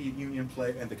that the Soviet Union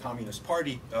played and the Communist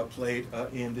Party played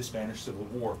in the Spanish Civil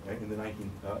War in the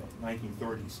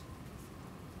 1930s.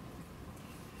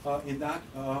 In that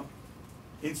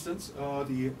instance,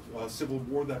 the civil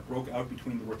war that broke out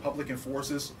between the Republican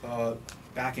forces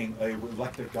backing a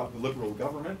elected liberal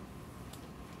government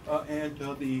and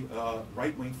the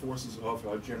right-wing forces of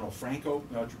General Franco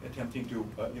attempting to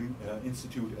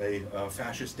institute a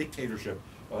fascist dictatorship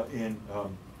in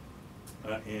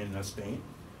Spain,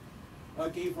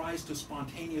 gave rise to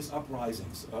spontaneous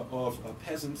uprisings of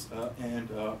peasants and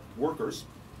workers,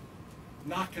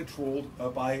 not controlled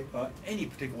by any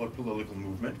particular political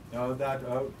movement that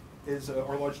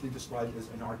are largely described as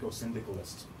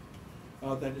anarcho-syndicalists,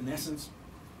 that in essence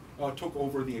took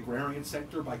over the agrarian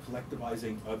sector by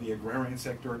collectivizing the agrarian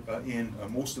sector in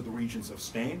most of the regions of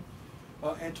Spain,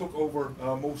 and took over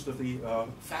most of the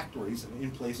factories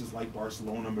in places like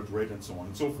Barcelona, Madrid, and so on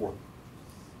and so forth.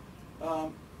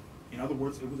 In other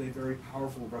words, it was a very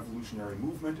powerful revolutionary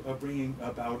movement, bringing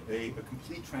about a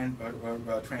complete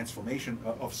transformation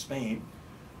of Spain,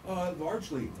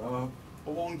 largely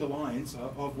along the lines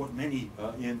of what many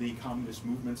in the communist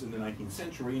movements in the 19th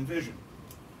century envisioned.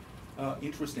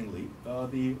 Interestingly,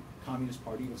 the Communist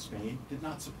Party of Spain did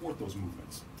not support those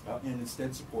movements, and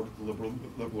instead supported the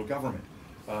liberal government.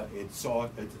 It saw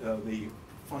the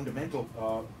fundamental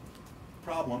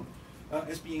problem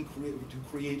as being to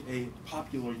create a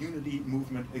popular unity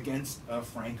movement against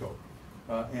Franco,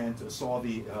 and saw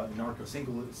the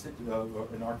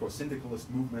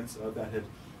anarcho-syndicalist movements that had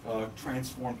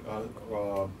transformed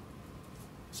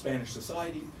Spanish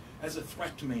society as a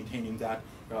threat to maintaining that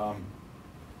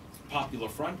popular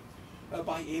front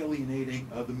by alienating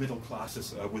the middle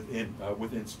classes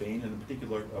within Spain, and in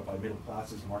particular by middle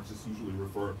classes, Marxists usually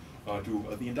refer to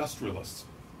the industrialists.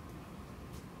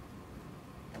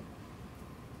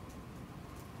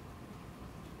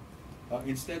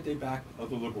 Instead, they backed the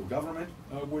liberal government,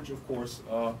 which of course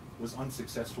was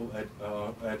unsuccessful at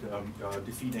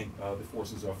defeating the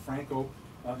forces of Franco,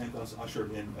 and thus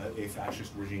ushered in a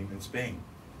fascist regime in Spain.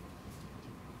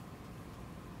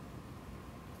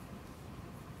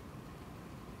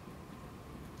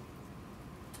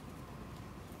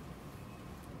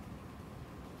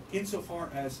 Insofar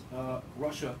as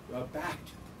Russia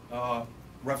backed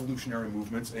revolutionary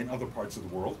movements in other parts of the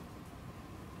world,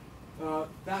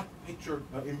 that picture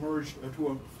emerged to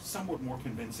a somewhat more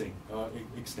convincing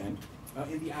extent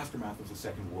in the aftermath of the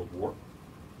Second World War.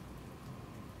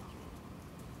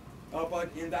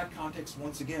 But in that context,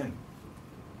 once again,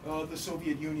 the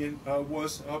Soviet Union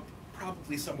was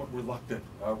probably somewhat reluctant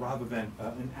rather than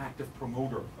an active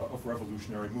promoter of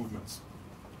revolutionary movements.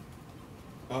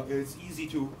 It's easy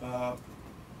to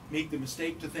make the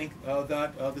mistake to think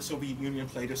that the Soviet Union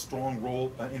played a strong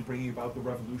role in bringing about the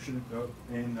revolution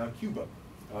in Cuba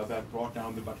that brought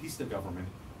down the Batista government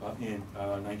in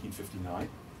 1959.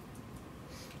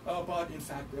 But in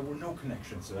fact, there were no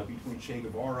connections between Che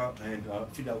Guevara and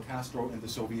Fidel Castro in the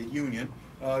Soviet Union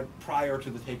prior to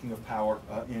the taking of power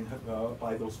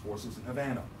by those forces in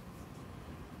Havana.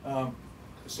 The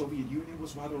Soviet Union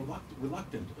was rather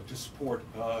reluctant to support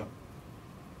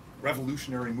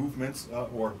revolutionary movements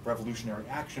or revolutionary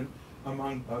action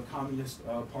among communist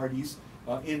parties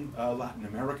in Latin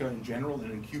America in general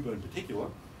and in Cuba in particular.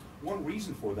 One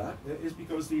reason for that is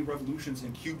because the revolutions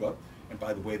in Cuba, and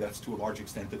by the way, that's to a large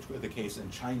extent the case in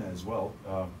China as well.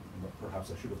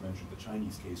 Perhaps I should have mentioned the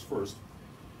Chinese case first.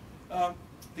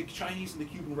 The Chinese and the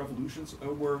Cuban revolutions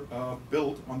were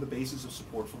built on the basis of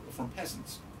support from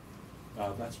peasants.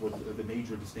 That's what the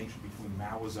major distinction between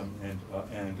Maoism and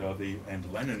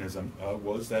Leninism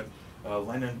was, that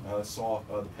Lenin saw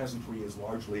the peasantry as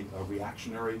largely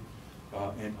reactionary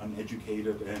and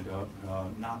uneducated and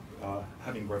not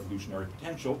having revolutionary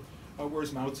potential,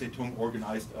 whereas Mao Zedong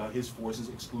organized his forces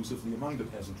exclusively among the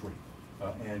peasantry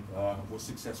and was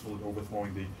successful in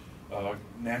overthrowing the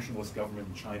nationalist government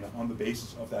in China on the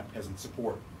basis of that peasant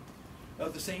support.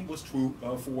 The same was true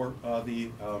for the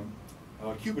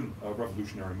Cuban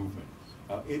revolutionary movement.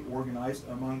 It organized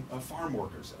among farm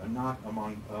workers, not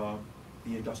among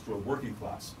the industrial working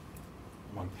class,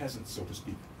 among peasants, so to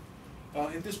speak.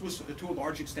 And this was to a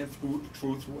large extent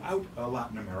true throughout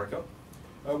Latin America,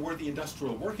 where the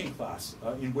industrial working class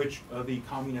in which the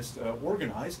communists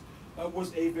organized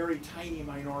was a very tiny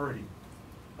minority,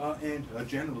 and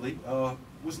generally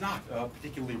was not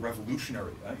particularly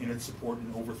revolutionary in its support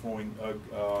in overthrowing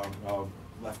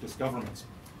leftist governments.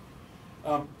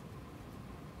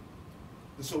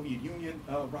 The Soviet Union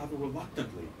rather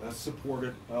reluctantly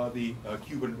supported the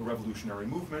Cuban revolutionary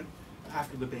movement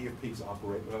after the Bay of Pigs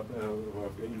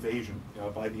invasion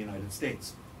by the United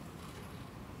States.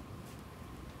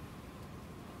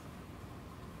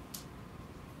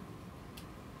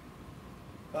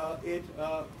 It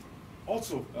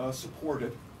also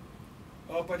supported,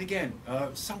 but again,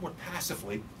 somewhat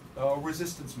passively,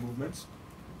 resistance movements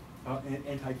and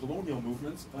anti-colonial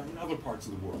movements in other parts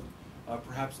of the world.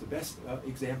 Perhaps the best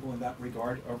example in that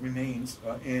regard remains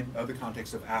in the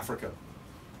context of Africa,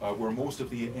 where most of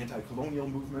the anti-colonial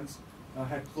movements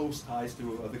had close ties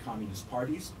to the communist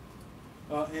parties.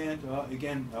 And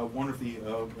again, one of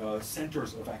the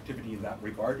centers of activity in that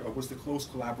regard was the close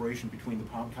collaboration between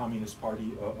the Communist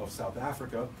Party of South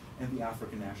Africa and the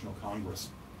African National Congress.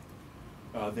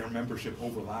 Their membership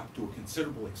overlapped to a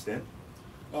considerable extent,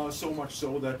 so much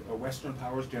so that Western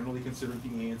powers generally considered the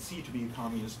ANC to be a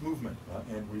communist movement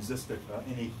and resisted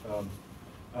any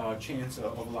chance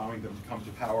of allowing them to come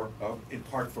to power, in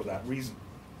part for that reason.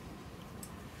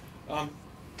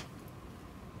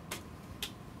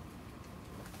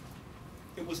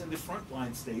 It was in the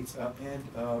frontline states and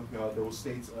those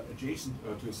states adjacent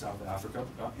to South Africa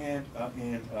and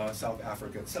in South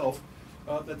Africa itself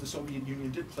that the Soviet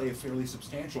Union did play a fairly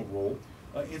substantial role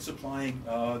in supplying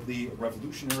the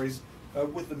revolutionaries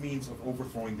with the means of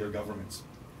overthrowing their governments.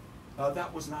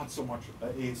 That was not so much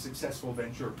a successful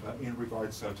venture in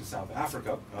regards to South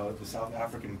Africa. The South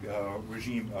African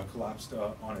regime collapsed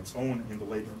on its own in the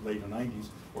later 90s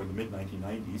or the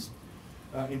mid-1990s.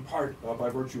 In part by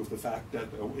virtue of the fact that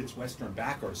its Western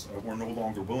backers were no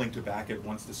longer willing to back it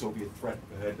once the Soviet threat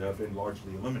had been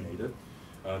largely eliminated.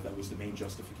 That was the main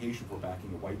justification for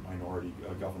backing a white minority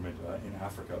government in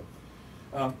Africa.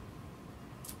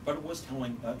 But it was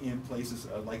telling in places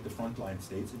like the frontline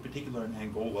states, in particular in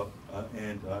Angola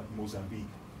and Mozambique.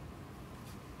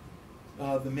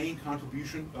 The main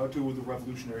contribution to the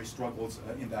revolutionary struggles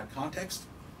in that context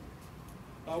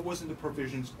was in the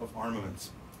provisions of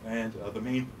armaments. And the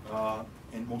main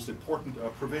and most important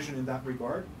provision in that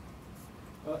regard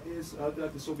is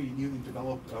that the Soviet Union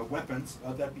developed weapons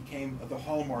that became the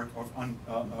hallmark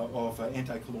of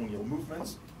anti-colonial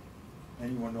movements.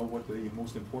 Anyone know what the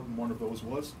most important one of those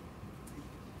was?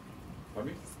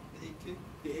 Pardon me?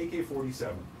 The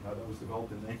AK-47. That was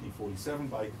developed in 1947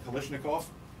 by Kalashnikov.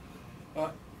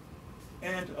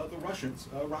 And the Russians,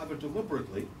 rather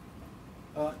deliberately,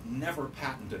 never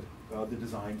patented the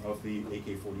design of the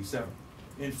AK-47.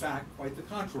 In fact, quite the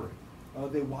contrary.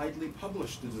 They widely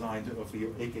published the design of the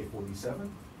AK-47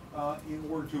 in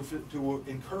order to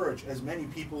encourage as many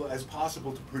people as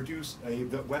possible to produce a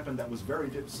weapon that was very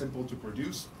simple to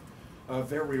produce,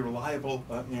 very reliable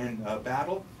in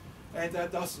battle, and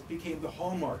that thus became the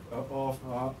hallmark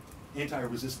of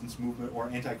anti-resistance movement or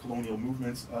anti-colonial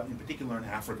movements, in particular in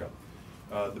Africa.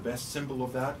 The best symbol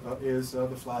of that is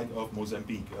the flag of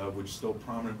Mozambique, which still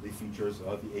prominently features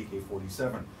the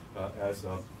AK-47 as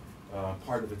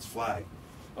part of its flag,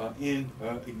 in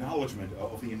acknowledgement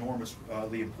of the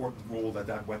enormously important role that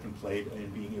that weapon played in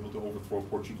being able to overthrow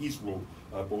Portuguese rule,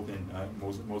 both in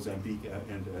Mozambique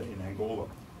and in Angola.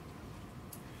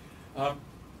 The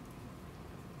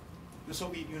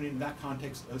Soviet Union in that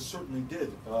context certainly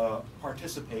did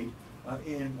participate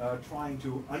in trying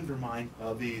to undermine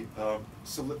the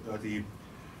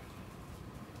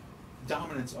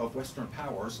dominance of Western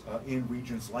powers in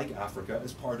regions like Africa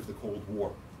as part of the Cold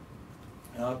War.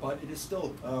 But it is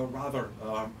still rather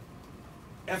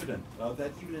evident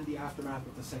that even in the aftermath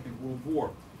of the Second World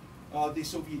War, the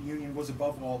Soviet Union was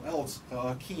above all else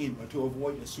keen to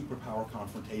avoid a superpower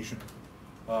confrontation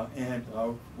and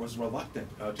was reluctant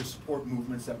to support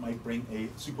movements that might bring a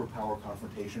superpower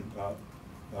confrontation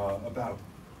about.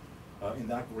 In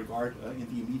that regard, in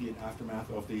the immediate aftermath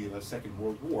of the Second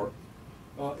World War,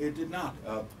 it did not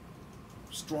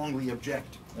strongly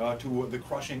object to the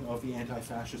crushing of the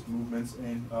anti-fascist movements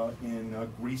in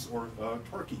Greece or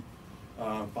Turkey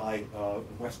by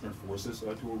Western forces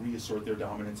to reassert their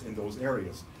dominance in those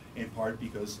areas, in part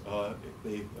because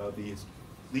the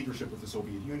leadership of the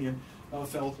Soviet Union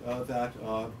felt that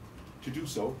to do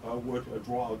so would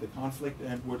draw out the conflict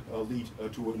and would lead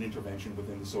to an intervention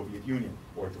within the Soviet Union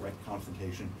or a direct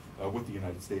confrontation with the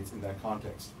United States in that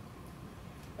context.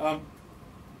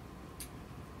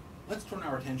 Let's turn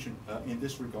our attention in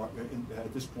this regard,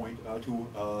 at this point, to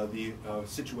the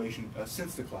situation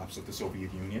since the collapse of the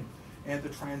Soviet Union and the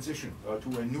transition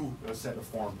to a new set of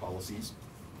foreign policies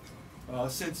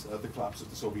since the collapse of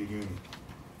the Soviet Union.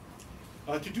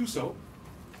 To do so,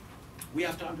 we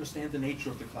have to understand the nature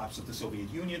of the collapse of the Soviet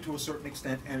Union to a certain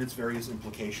extent and its various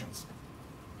implications.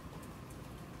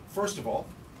 First of all,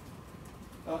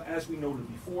 as we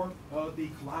noted before, the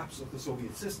collapse of the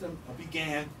Soviet system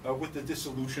began with the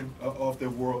dissolution of the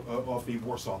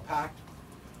Warsaw Pact,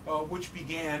 which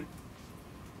began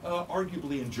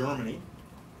arguably in Germany,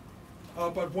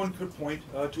 but one could point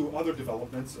to other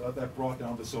developments that brought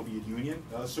down the Soviet Union.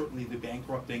 Certainly, the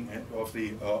bankrupting of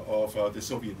the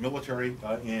Soviet military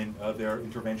in their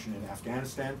intervention in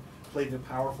Afghanistan played a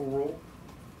powerful role.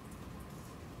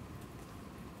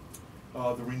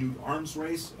 The renewed arms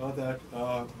race that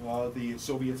the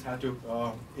Soviets had to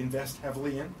invest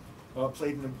heavily in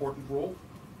played an important role.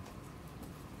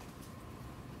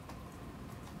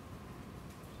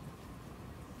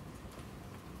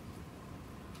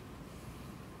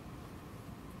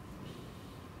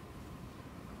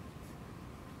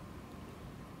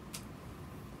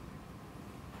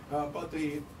 But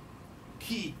the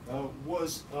key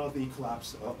was the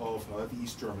collapse of the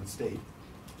East German state,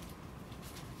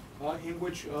 in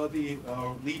which the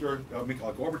leader,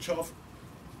 Mikhail Gorbachev,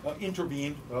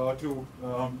 intervened to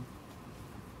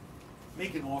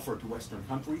make an offer to Western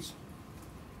countries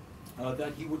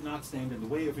that he would not stand in the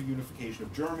way of a unification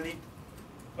of Germany,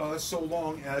 so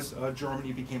long as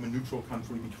Germany became a neutral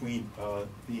country between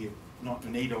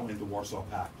NATO and the Warsaw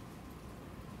Pact.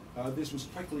 This was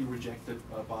quickly rejected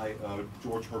by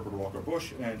George Herbert Walker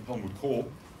Bush and Helmut Kohl,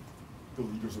 the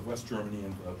leaders of West Germany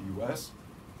and the US.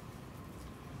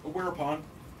 Whereupon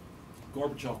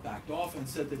Gorbachev backed off and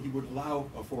said that he would allow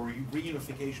for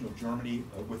reunification of Germany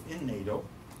within NATO,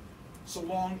 so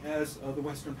long as the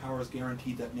Western powers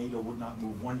guaranteed that NATO would not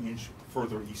move 1 inch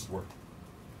further eastward.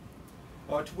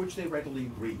 To which they readily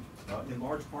agreed, in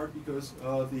large part because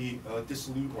the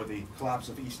the collapse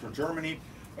of Eastern Germany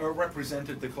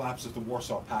represented the collapse of the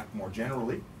Warsaw Pact more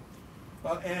generally,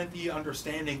 and the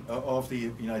understanding of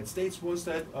the United States was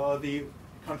that the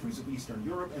countries of Eastern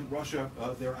Europe and Russia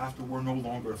thereafter were no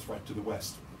longer a threat to the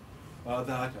West.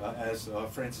 As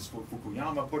Francis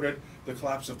Fukuyama put it, the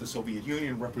collapse of the Soviet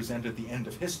Union represented the end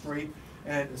of history,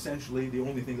 and essentially the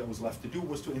only thing that was left to do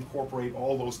was to incorporate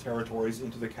all those territories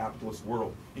into the capitalist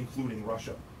world, including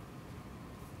Russia.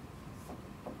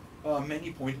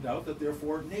 Many pointed out that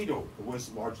therefore NATO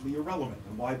was largely irrelevant,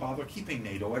 and why bother keeping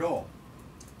NATO at all?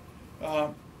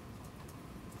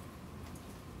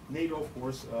 NATO, of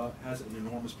course, has an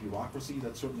enormous bureaucracy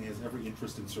that certainly has every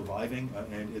interest in surviving,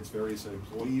 and its various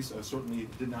employees certainly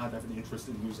did not have an interest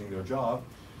in losing their job.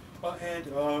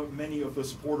 Many of the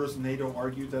supporters of NATO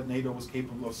argued that NATO was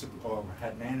capable of,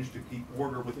 had managed to keep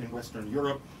order within Western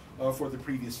Europe for the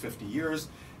previous 50 years,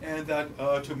 and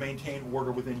that to maintain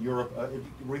order within Europe, it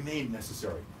remained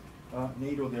necessary.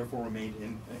 NATO therefore remained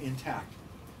intact.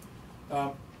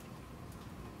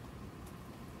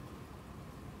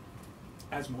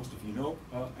 As most of you know,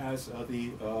 as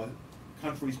the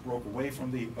countries broke away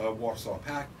from the Warsaw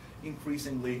Pact,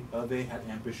 increasingly they had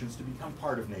ambitions to become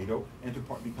part of NATO and to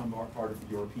become part of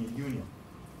the European Union.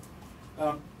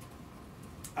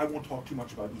 I won't talk too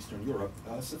much about Eastern Europe.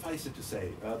 Suffice it to say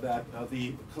that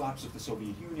the collapse of the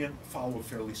Soviet Union followed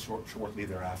fairly shortly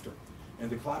thereafter. And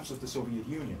the collapse of the Soviet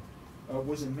Union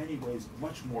was in many ways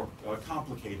much more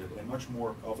complicated and much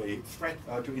more of a threat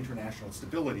to international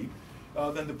stability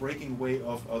than the breaking away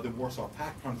of the Warsaw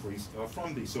Pact countries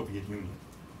from the Soviet Union.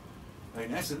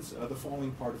 In essence, the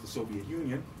falling part of the Soviet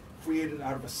Union created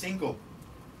out of a single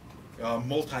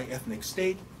multi-ethnic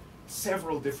state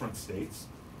several different states,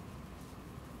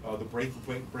 the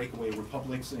breakaway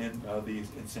republics in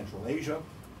Central Asia,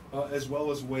 as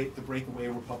well as the breakaway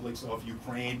republics of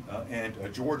Ukraine and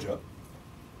Georgia.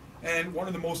 And one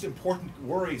of the most important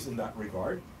worries in that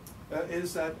regard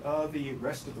is that the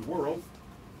rest of the world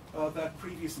that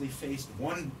previously faced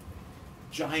one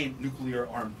giant nuclear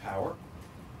armed power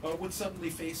would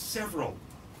suddenly face several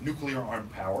nuclear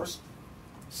armed powers,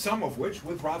 some of which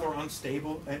with rather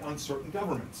unstable and uncertain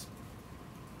governments.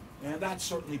 And that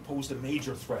certainly posed a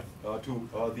major threat to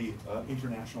the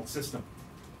international system.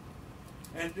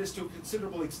 And it is to a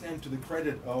considerable extent to the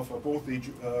credit of both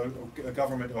the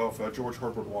government of George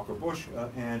Herbert Walker Bush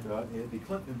and the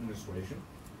Clinton administration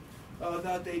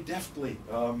that they deftly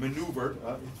maneuvered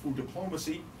through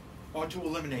diplomacy to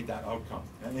eliminate that outcome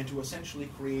and to essentially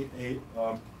create a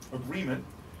agreement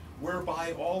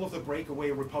whereby all of the breakaway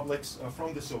republics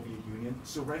from the Soviet Union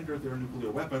surrendered their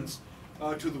nuclear weapons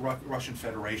to the Russian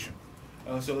Federation,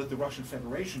 so that the Russian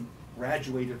Federation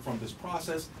graduated from this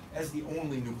process as the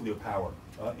only nuclear power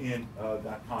in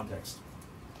that context.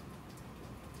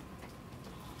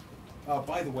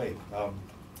 By the way,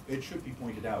 it should be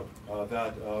pointed out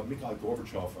that Mikhail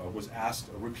Gorbachev was asked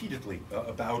repeatedly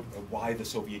about why the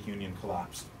Soviet Union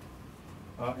collapsed.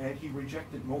 And he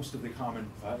rejected most of the common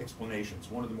explanations.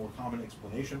 One of the more common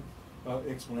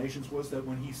explanations was that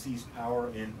when he seized power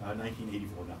in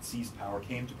 1984, not seized power,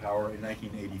 came to power in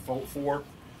 1984,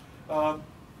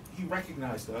 he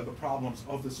recognized the problems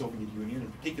of the Soviet Union,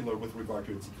 in particular with regard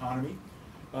to its economy,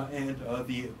 and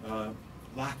the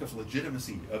lack of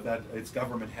legitimacy that its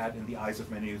government had in the eyes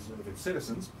of many of its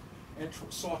citizens, and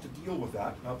sought to deal with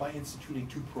that by instituting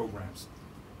two programs,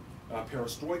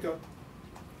 Perestroika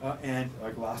and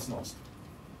Glasnost.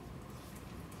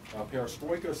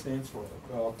 Perestroika stands for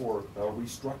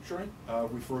restructuring,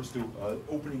 refers to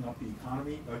opening up the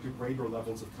economy to greater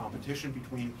levels of competition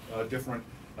between different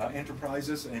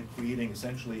enterprises and creating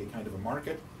essentially a kind of a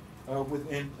market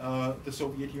within the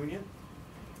Soviet Union.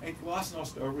 And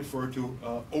Glasnost referred to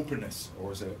openness,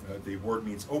 or as the word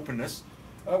means openness,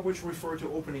 which referred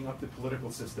to opening up the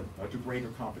political system to greater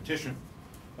competition.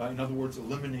 In other words,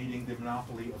 eliminating the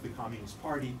monopoly of the Communist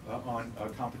Party on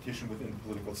competition within the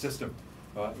political system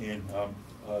in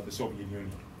the Soviet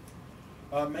Union.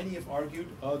 Many have argued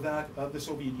that the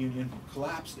Soviet Union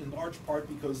collapsed in large part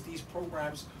because these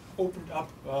programs opened up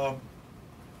a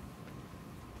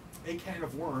can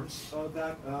of worms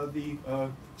that the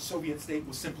Soviet state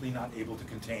was simply not able to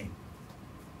contain.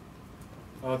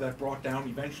 That brought down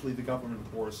eventually the government,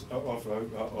 of course, of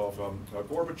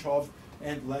Gorbachev,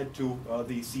 and led to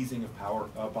the seizing of power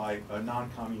by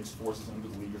non-communist forces under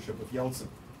the leadership of Yeltsin.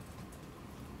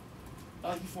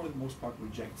 He, for the most part,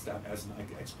 rejects that as an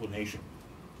explanation.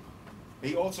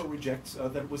 He also rejects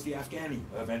that it was the Afghani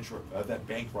venture that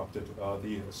bankrupted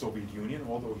the Soviet Union,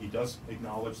 although he does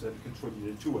acknowledge that it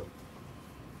contributed to it.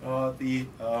 The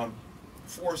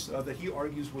force that he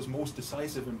argues was most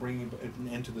decisive in bringing an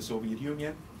end to the Soviet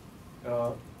Union,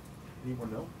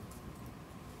 anyone know?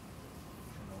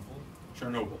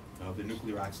 Chernobyl, the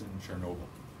nuclear accident in Chernobyl,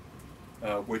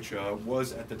 which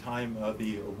was at the time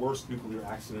the worst nuclear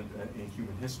accident in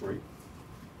human history.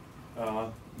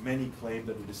 Many claim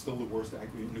that it is still the worst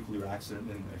nuclear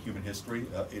accident in human history.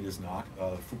 It is not.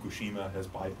 Fukushima has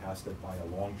bypassed it by a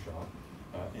long shot.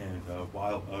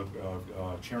 While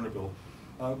Chernobyl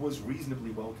was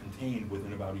reasonably well contained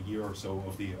within about a year or so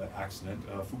of the accident,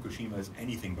 Fukushima is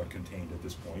anything but contained at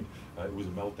this point. It was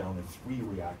a meltdown in 3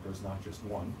 reactors, not just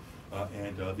one.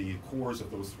 The cores of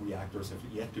those 3 reactors have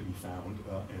yet to be found.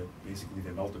 Basically,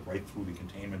 they melted right through the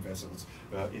containment vessels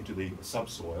into the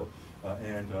subsoil.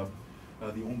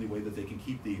 The only way that they can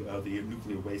keep the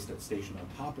nuclear waste that's stationed on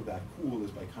top of that cool is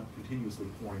by continuously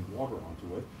pouring water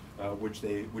onto it, which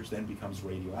then becomes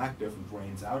radioactive and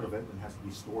drains out of it and has to be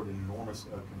stored in enormous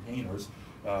containers.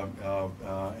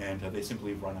 They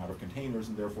simply run out of containers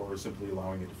and therefore are simply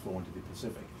allowing it to flow into the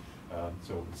Pacific.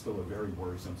 So it's still a very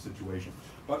worrisome situation.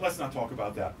 But let's not talk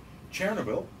about that.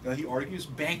 Chernobyl, he argues,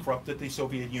 bankrupted the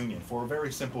Soviet Union for a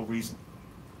very simple reason.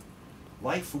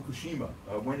 Like Fukushima,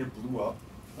 when it blew up,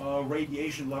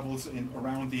 radiation levels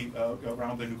around the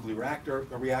nuclear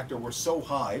reactor were so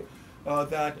high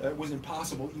that it was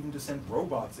impossible even to send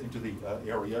robots into the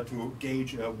area to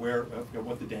gauge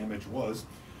what the damage was.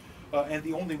 And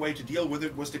the only way to deal with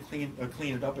it was to clean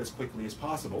it up as quickly as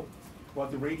possible. But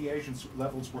the radiation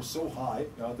levels were so high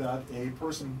that a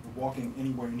person walking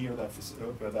anywhere near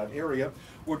that area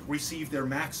would receive their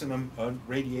maximum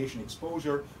radiation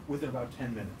exposure within about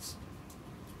 10 minutes.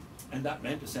 And that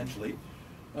meant essentially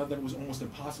that it was almost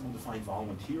impossible to find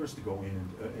volunteers to go in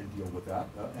and deal with that,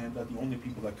 and that the only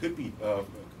people that could be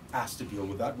asked to deal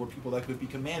with that were people that could be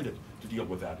commanded to deal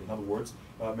with that. In other words,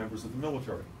 members of the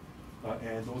military.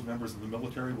 And those members of the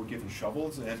military were given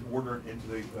shovels and ordered into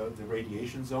the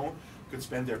radiation zone, could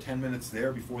spend their 10 minutes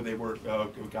there before they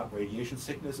got radiation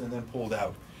sickness and then pulled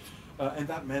out. And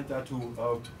that meant that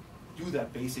to do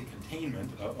that basic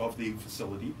containment of the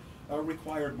facility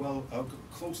required,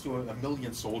 close to 1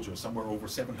 million soldiers, somewhere over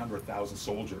 700,000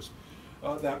 soldiers,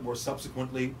 that were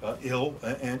subsequently ill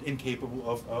and incapable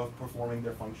of performing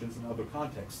their functions in other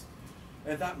contexts.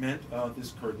 And that meant,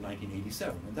 this occurred in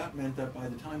 1987, and that meant that by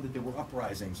the time that there were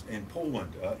uprisings in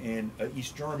Poland, in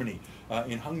East Germany,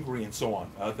 in Hungary and so on,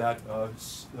 that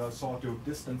sought to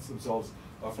distance themselves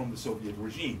from the Soviet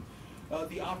regime,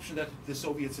 the option that the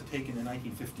Soviets had taken in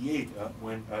 1958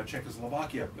 when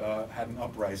Czechoslovakia had an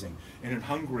uprising, and in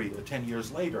Hungary 10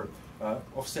 years later,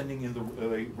 of sending in the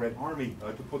Red Army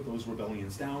to put those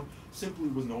rebellions down, simply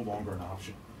was no longer an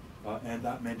option. And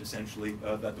that meant essentially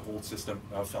that the whole system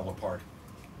fell apart.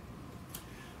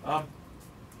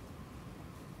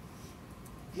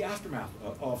 The aftermath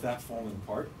of that falling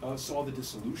apart saw the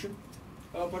dissolution,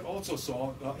 but also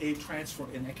saw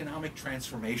an economic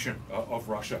transformation of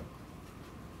Russia.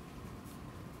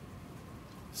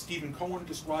 Stephen Cohen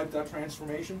described that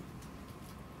transformation,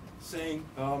 saying,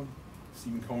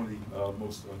 Stephen Cohen,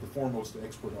 the foremost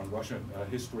expert on Russian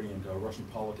history and Russian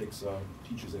politics,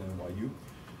 teaches at NYU.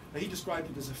 He described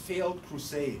it as a failed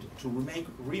crusade to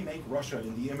remake Russia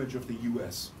in the image of the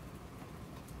U.S.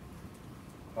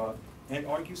 And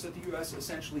argues that the U.S.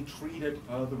 essentially treated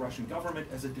the Russian government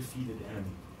as a defeated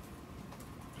enemy.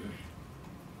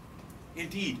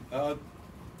 Indeed,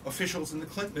 officials in the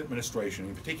Clinton administration,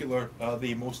 in particular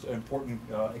the most important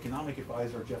economic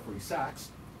advisor, Jeffrey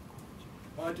Sachs,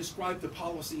 described the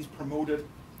policies promoted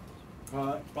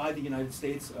by the United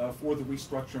States for the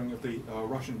restructuring of the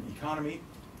Russian economy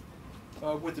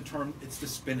with the term, it's the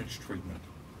spinach treatment.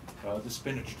 The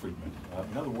spinach treatment.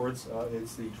 In other words,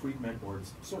 it's the treatment, or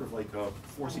it's sort of like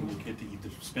forcing your kid to eat the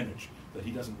spinach that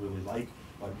he doesn't really like.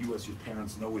 You as your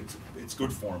parents know it's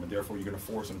good for him, and therefore you're going to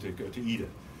force him to eat it.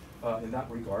 In that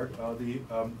regard,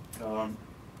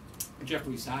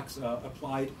 Jeffrey Sachs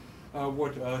applied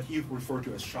what he referred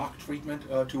to as shock treatment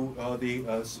to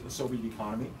the Soviet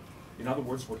economy. In other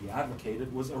words, what he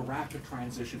advocated was a rapid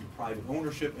transition to private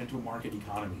ownership and to market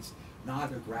economies,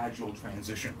 not a gradual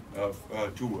transition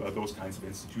to those kinds of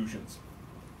institutions.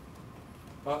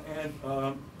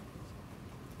 That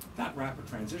rapid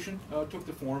transition took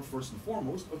the form, first and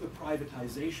foremost, of the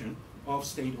privatization of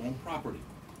state-owned property,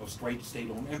 of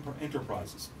state-owned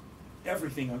enterprises.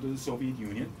 Everything under the Soviet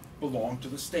Union belonged to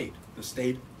the state. The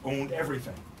state owned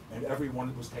everything, and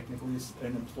everyone was technically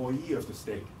an employee of the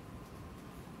state.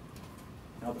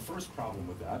 Now, the first problem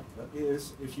with that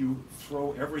is if you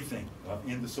throw everything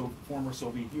in the former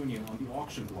Soviet Union on the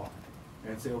auction block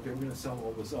and say, okay, we're going to sell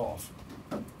all this off,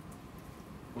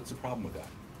 what's the problem with that?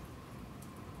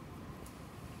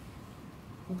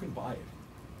 Who can buy it?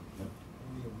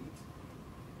 Only elite.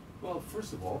 Well,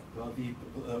 first of all,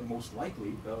 the most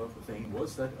likely thing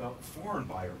was that foreign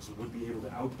buyers would be able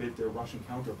to outbid their Russian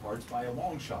counterparts by a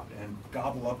long shot and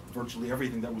gobble up virtually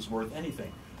everything that was worth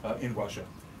anything in Russia.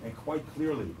 And quite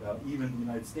clearly, even the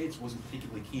United States wasn't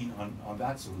particularly keen on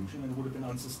that solution, and it would have been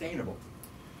unsustainable.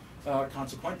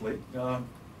 Consequently,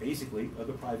 basically,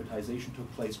 the privatization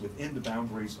took place within the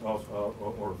boundaries of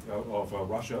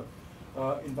Russia,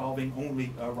 involving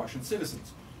only Russian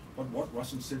citizens. But what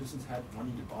Russian citizens had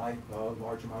money to buy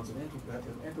large amounts of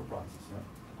enterprises? Yeah?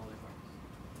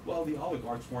 Well, the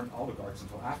oligarchs weren't oligarchs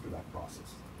until after that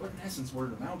process. But in essence, what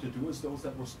it amounted to is those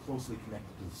that were closely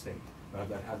connected to the state,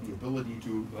 that had the ability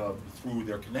to, through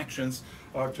their connections,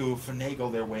 to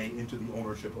finagle their way into the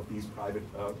ownership of these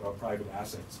private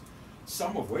assets,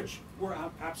 some of which were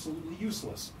absolutely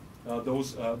useless.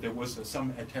 There was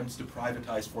some attempts to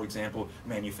privatize, for example,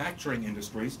 manufacturing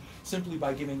industries simply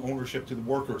by giving ownership to the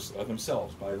workers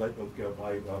themselves, by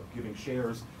giving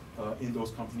shares in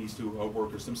those companies to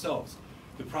workers themselves.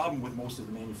 The problem with most of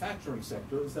the manufacturing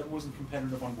sector is that it wasn't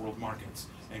competitive on world markets,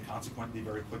 and consequently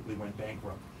very quickly went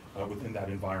bankrupt within that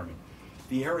environment.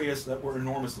 The areas that were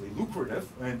enormously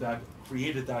lucrative and that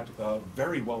created that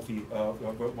very wealthy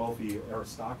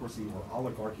aristocracy, or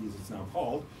oligarchy as it's now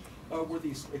called, were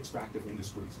these extractive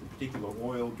industries, in particular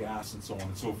oil, gas, and so on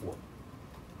and so forth.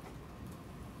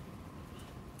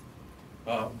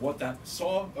 What that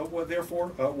saw, therefore,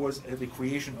 was the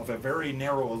creation of a very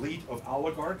narrow elite of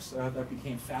oligarchs that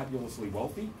became fabulously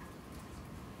wealthy,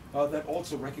 that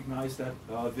also recognized that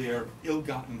their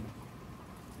ill-gotten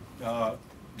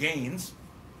gains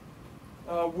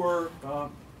were,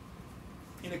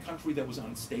 in a country that was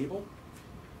unstable,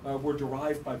 were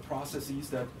derived by processes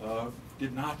that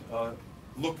did not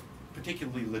look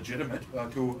particularly legitimate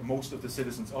to most of the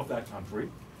citizens of that country,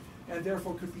 and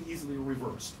therefore could be easily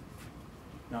reversed.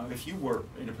 Now, if you were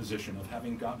in a position of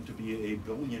having gotten to be a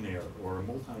billionaire or a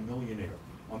multimillionaire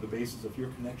on the basis of your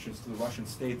connections to the Russian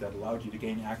state that allowed you to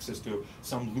gain access to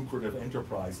some lucrative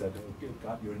enterprise that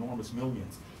got you enormous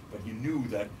millions, but you knew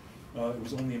that it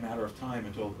was only a matter of time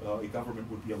until a government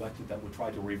would be elected that would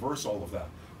try to reverse all of that,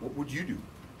 what would you do?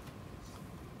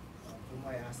 Put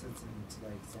my assets into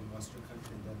like some Western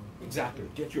country and then... Exactly.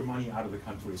 Get your money out of the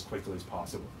country as quickly as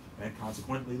possible. And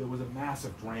consequently, there was a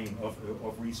massive drain of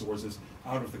resources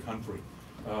out of the country.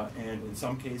 And in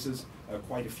some cases,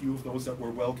 quite a few of those that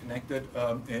were well connected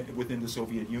within the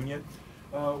Soviet Union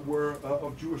were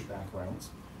of Jewish backgrounds.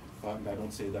 And I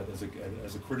don't say that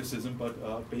as a criticism,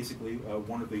 but basically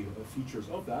one of the features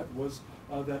of that was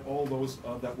that all those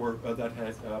that were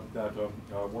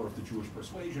of the Jewish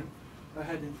persuasion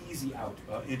had an easy out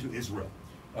into Israel.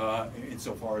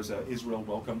 Insofar as Israel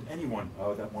welcomed anyone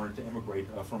that wanted to emigrate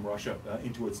from Russia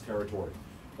into its territory.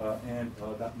 And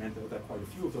that meant that quite a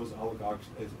few of those oligarchs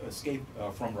escaped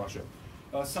from Russia.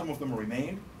 Some of them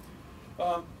remained,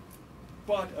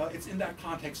 but it's in that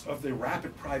context of the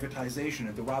rapid privatization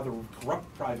and the rather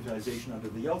corrupt privatization under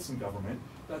the Yeltsin government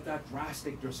that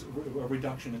drastic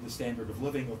reduction in the standard of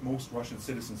living of most Russian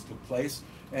citizens took place,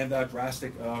 and that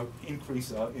drastic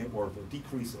increase or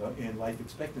decrease in life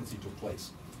expectancy took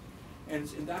place. And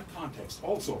it's in that context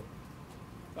also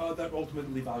that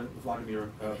ultimately Vladimir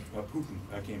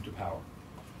Putin came to power.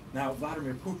 Now,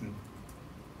 Vladimir Putin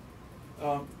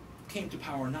came to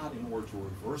power not in order to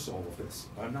reverse all of this,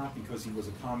 not because he was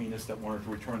a communist that wanted to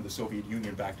return the Soviet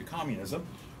Union back to communism,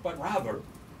 but rather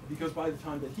because by the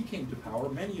time that he came to power,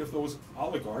 many of those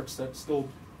oligarchs that still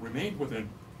remained within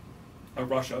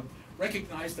Russia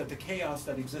recognized that the chaos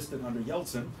that existed under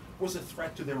Yeltsin was a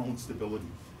threat to their own stability,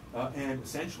 and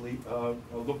essentially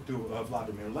looked to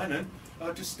Vladimir Lenin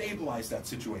to stabilize that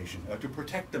situation, to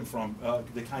protect them from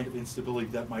the kind of instability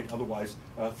that might otherwise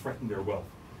threaten their wealth.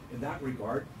 In that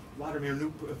regard, Vladimir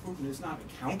Putin is not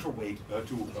a counterweight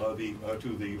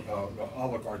to the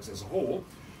oligarchs as a whole,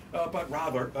 but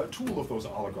rather a tool of those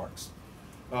oligarchs.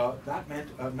 That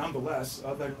meant, nonetheless,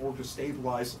 that in order to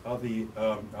stabilize the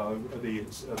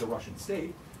Russian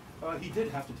state, he did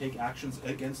have to take actions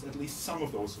against at least some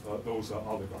of those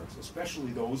oligarchs,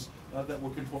 especially those that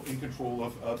were in control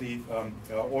of the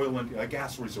oil and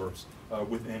gas reserves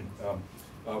within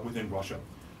Russia.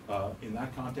 In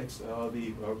that context,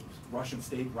 the Russian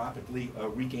state rapidly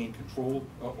regained control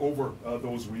over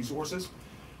those resources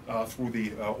through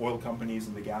the oil companies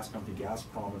and the gas company,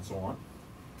 Gazprom, and so on,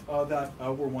 that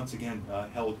were once again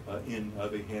held in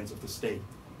the hands of the state.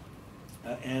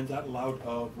 And that allowed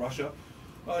Russia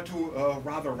to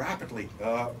rather rapidly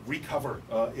recover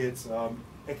its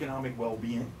economic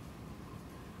well-being,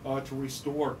 to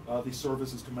restore the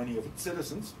services to many of its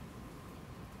citizens,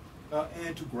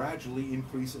 and to gradually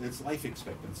increase its life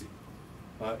expectancy.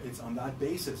 It's on that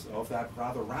basis of that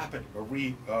rather rapid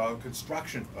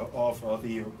reconstruction of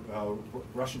the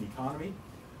Russian economy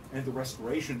and the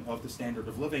restoration of the standard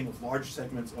of living of large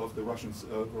segments of the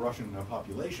Russian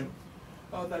population,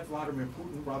 that Vladimir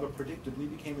Putin rather predictably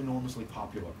became enormously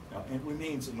popular and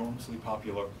remains enormously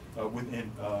popular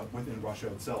within Russia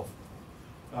itself.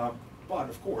 But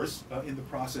of course, in the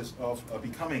process of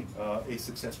becoming a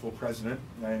successful president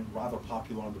and rather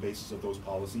popular on the basis of those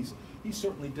policies, he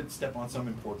certainly did step on some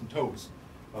important toes.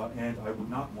 And I would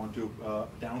not want to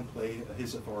downplay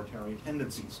his authoritarian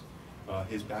tendencies.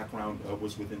 His background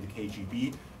was within the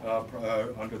KGB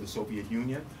under the Soviet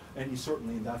Union, and he's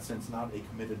certainly in that sense not a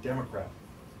committed Democrat.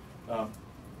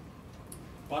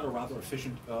 But a rather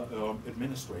efficient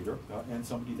administrator and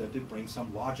somebody that did bring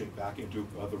some logic back into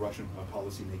the Russian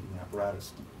policy-making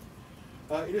apparatus.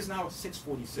 It is now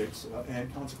 6:46,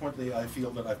 and consequently I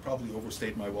feel that I've probably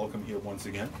overstayed my welcome here once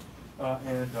again.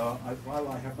 While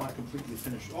I have not completely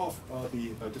finished off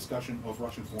the discussion of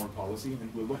Russian foreign policy,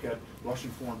 and we'll look at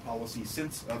Russian foreign policy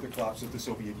since the collapse of the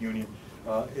Soviet Union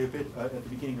a bit at the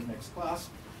beginning of next class,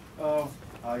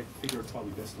 I figure it's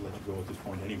probably best to let you go at this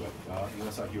point anyway,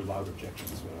 unless I hear loud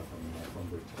objections from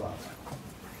the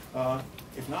class.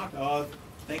 If not,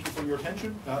 thank you for your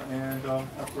attention, and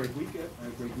have a great weekend,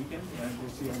 and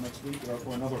we'll see you next week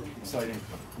for another exciting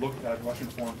look at Russian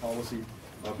foreign policy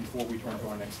before we turn to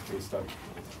our next case study.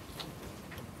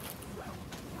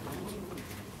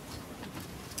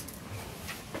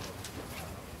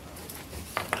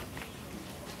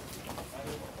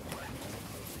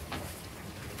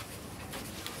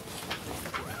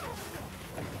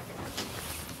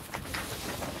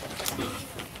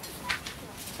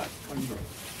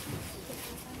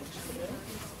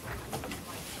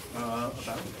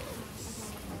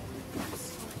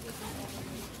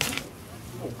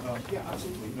 Yeah,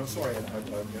 absolutely. No, sorry.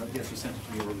 Yes, you sent it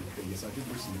to me earlier today. Yes, I did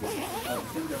receive it. The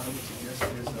thing that I would suggest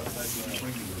is that you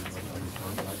bring me your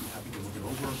return. I'd be happy to look it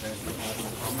over and add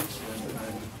any comments.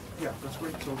 And yeah, that's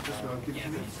great. So just give it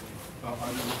to me. I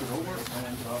will look it over,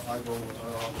 and I will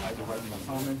either write my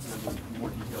comments and a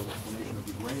more detailed explanation of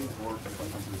the grade, or if I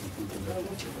think there's improvement that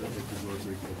it deserves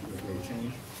a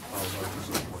change, I'll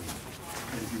reserve for you.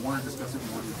 And if you want to discuss it in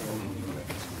more detail, we can do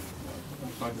that next week.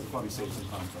 So I'd probably save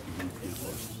some time so I can do it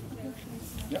first.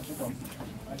 Yeah, no problem.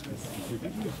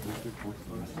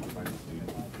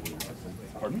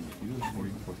 Pardon?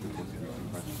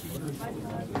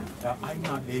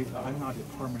 I'm not a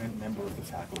permanent member of the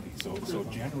faculty, so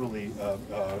generally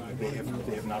they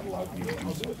have not allowed me to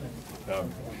do so.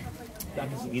 That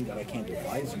doesn't mean that I can't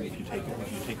advise you if you take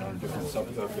on a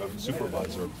different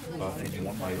supervisor and you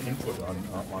want my input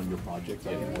on your project.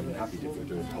 I'd be more than happy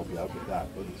to help you out with that.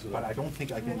 But I don't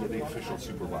think I can be the official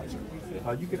supervisor.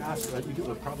 You could ask.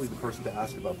 Probably the person to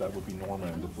ask about that would be Norma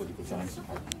in the political science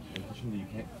department. Unfortunately, you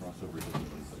can't cross over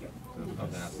disciplines. So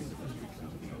without that, we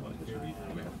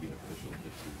have to be an official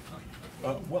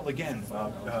history. Well, again,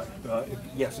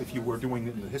 yes, if you were doing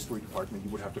it in the history department,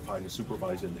 you would have to find a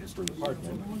supervisor in the history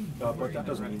department. But that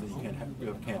doesn't mean that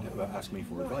you can't ask me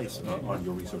for advice on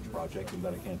your research project, and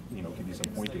that I can't, give you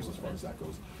some pointers as far as that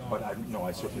goes. But I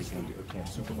certainly can't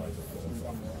supervise it.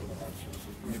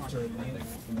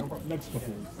 Next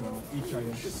couple, each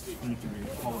item need to be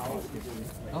Holocaust history.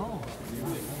 Oh.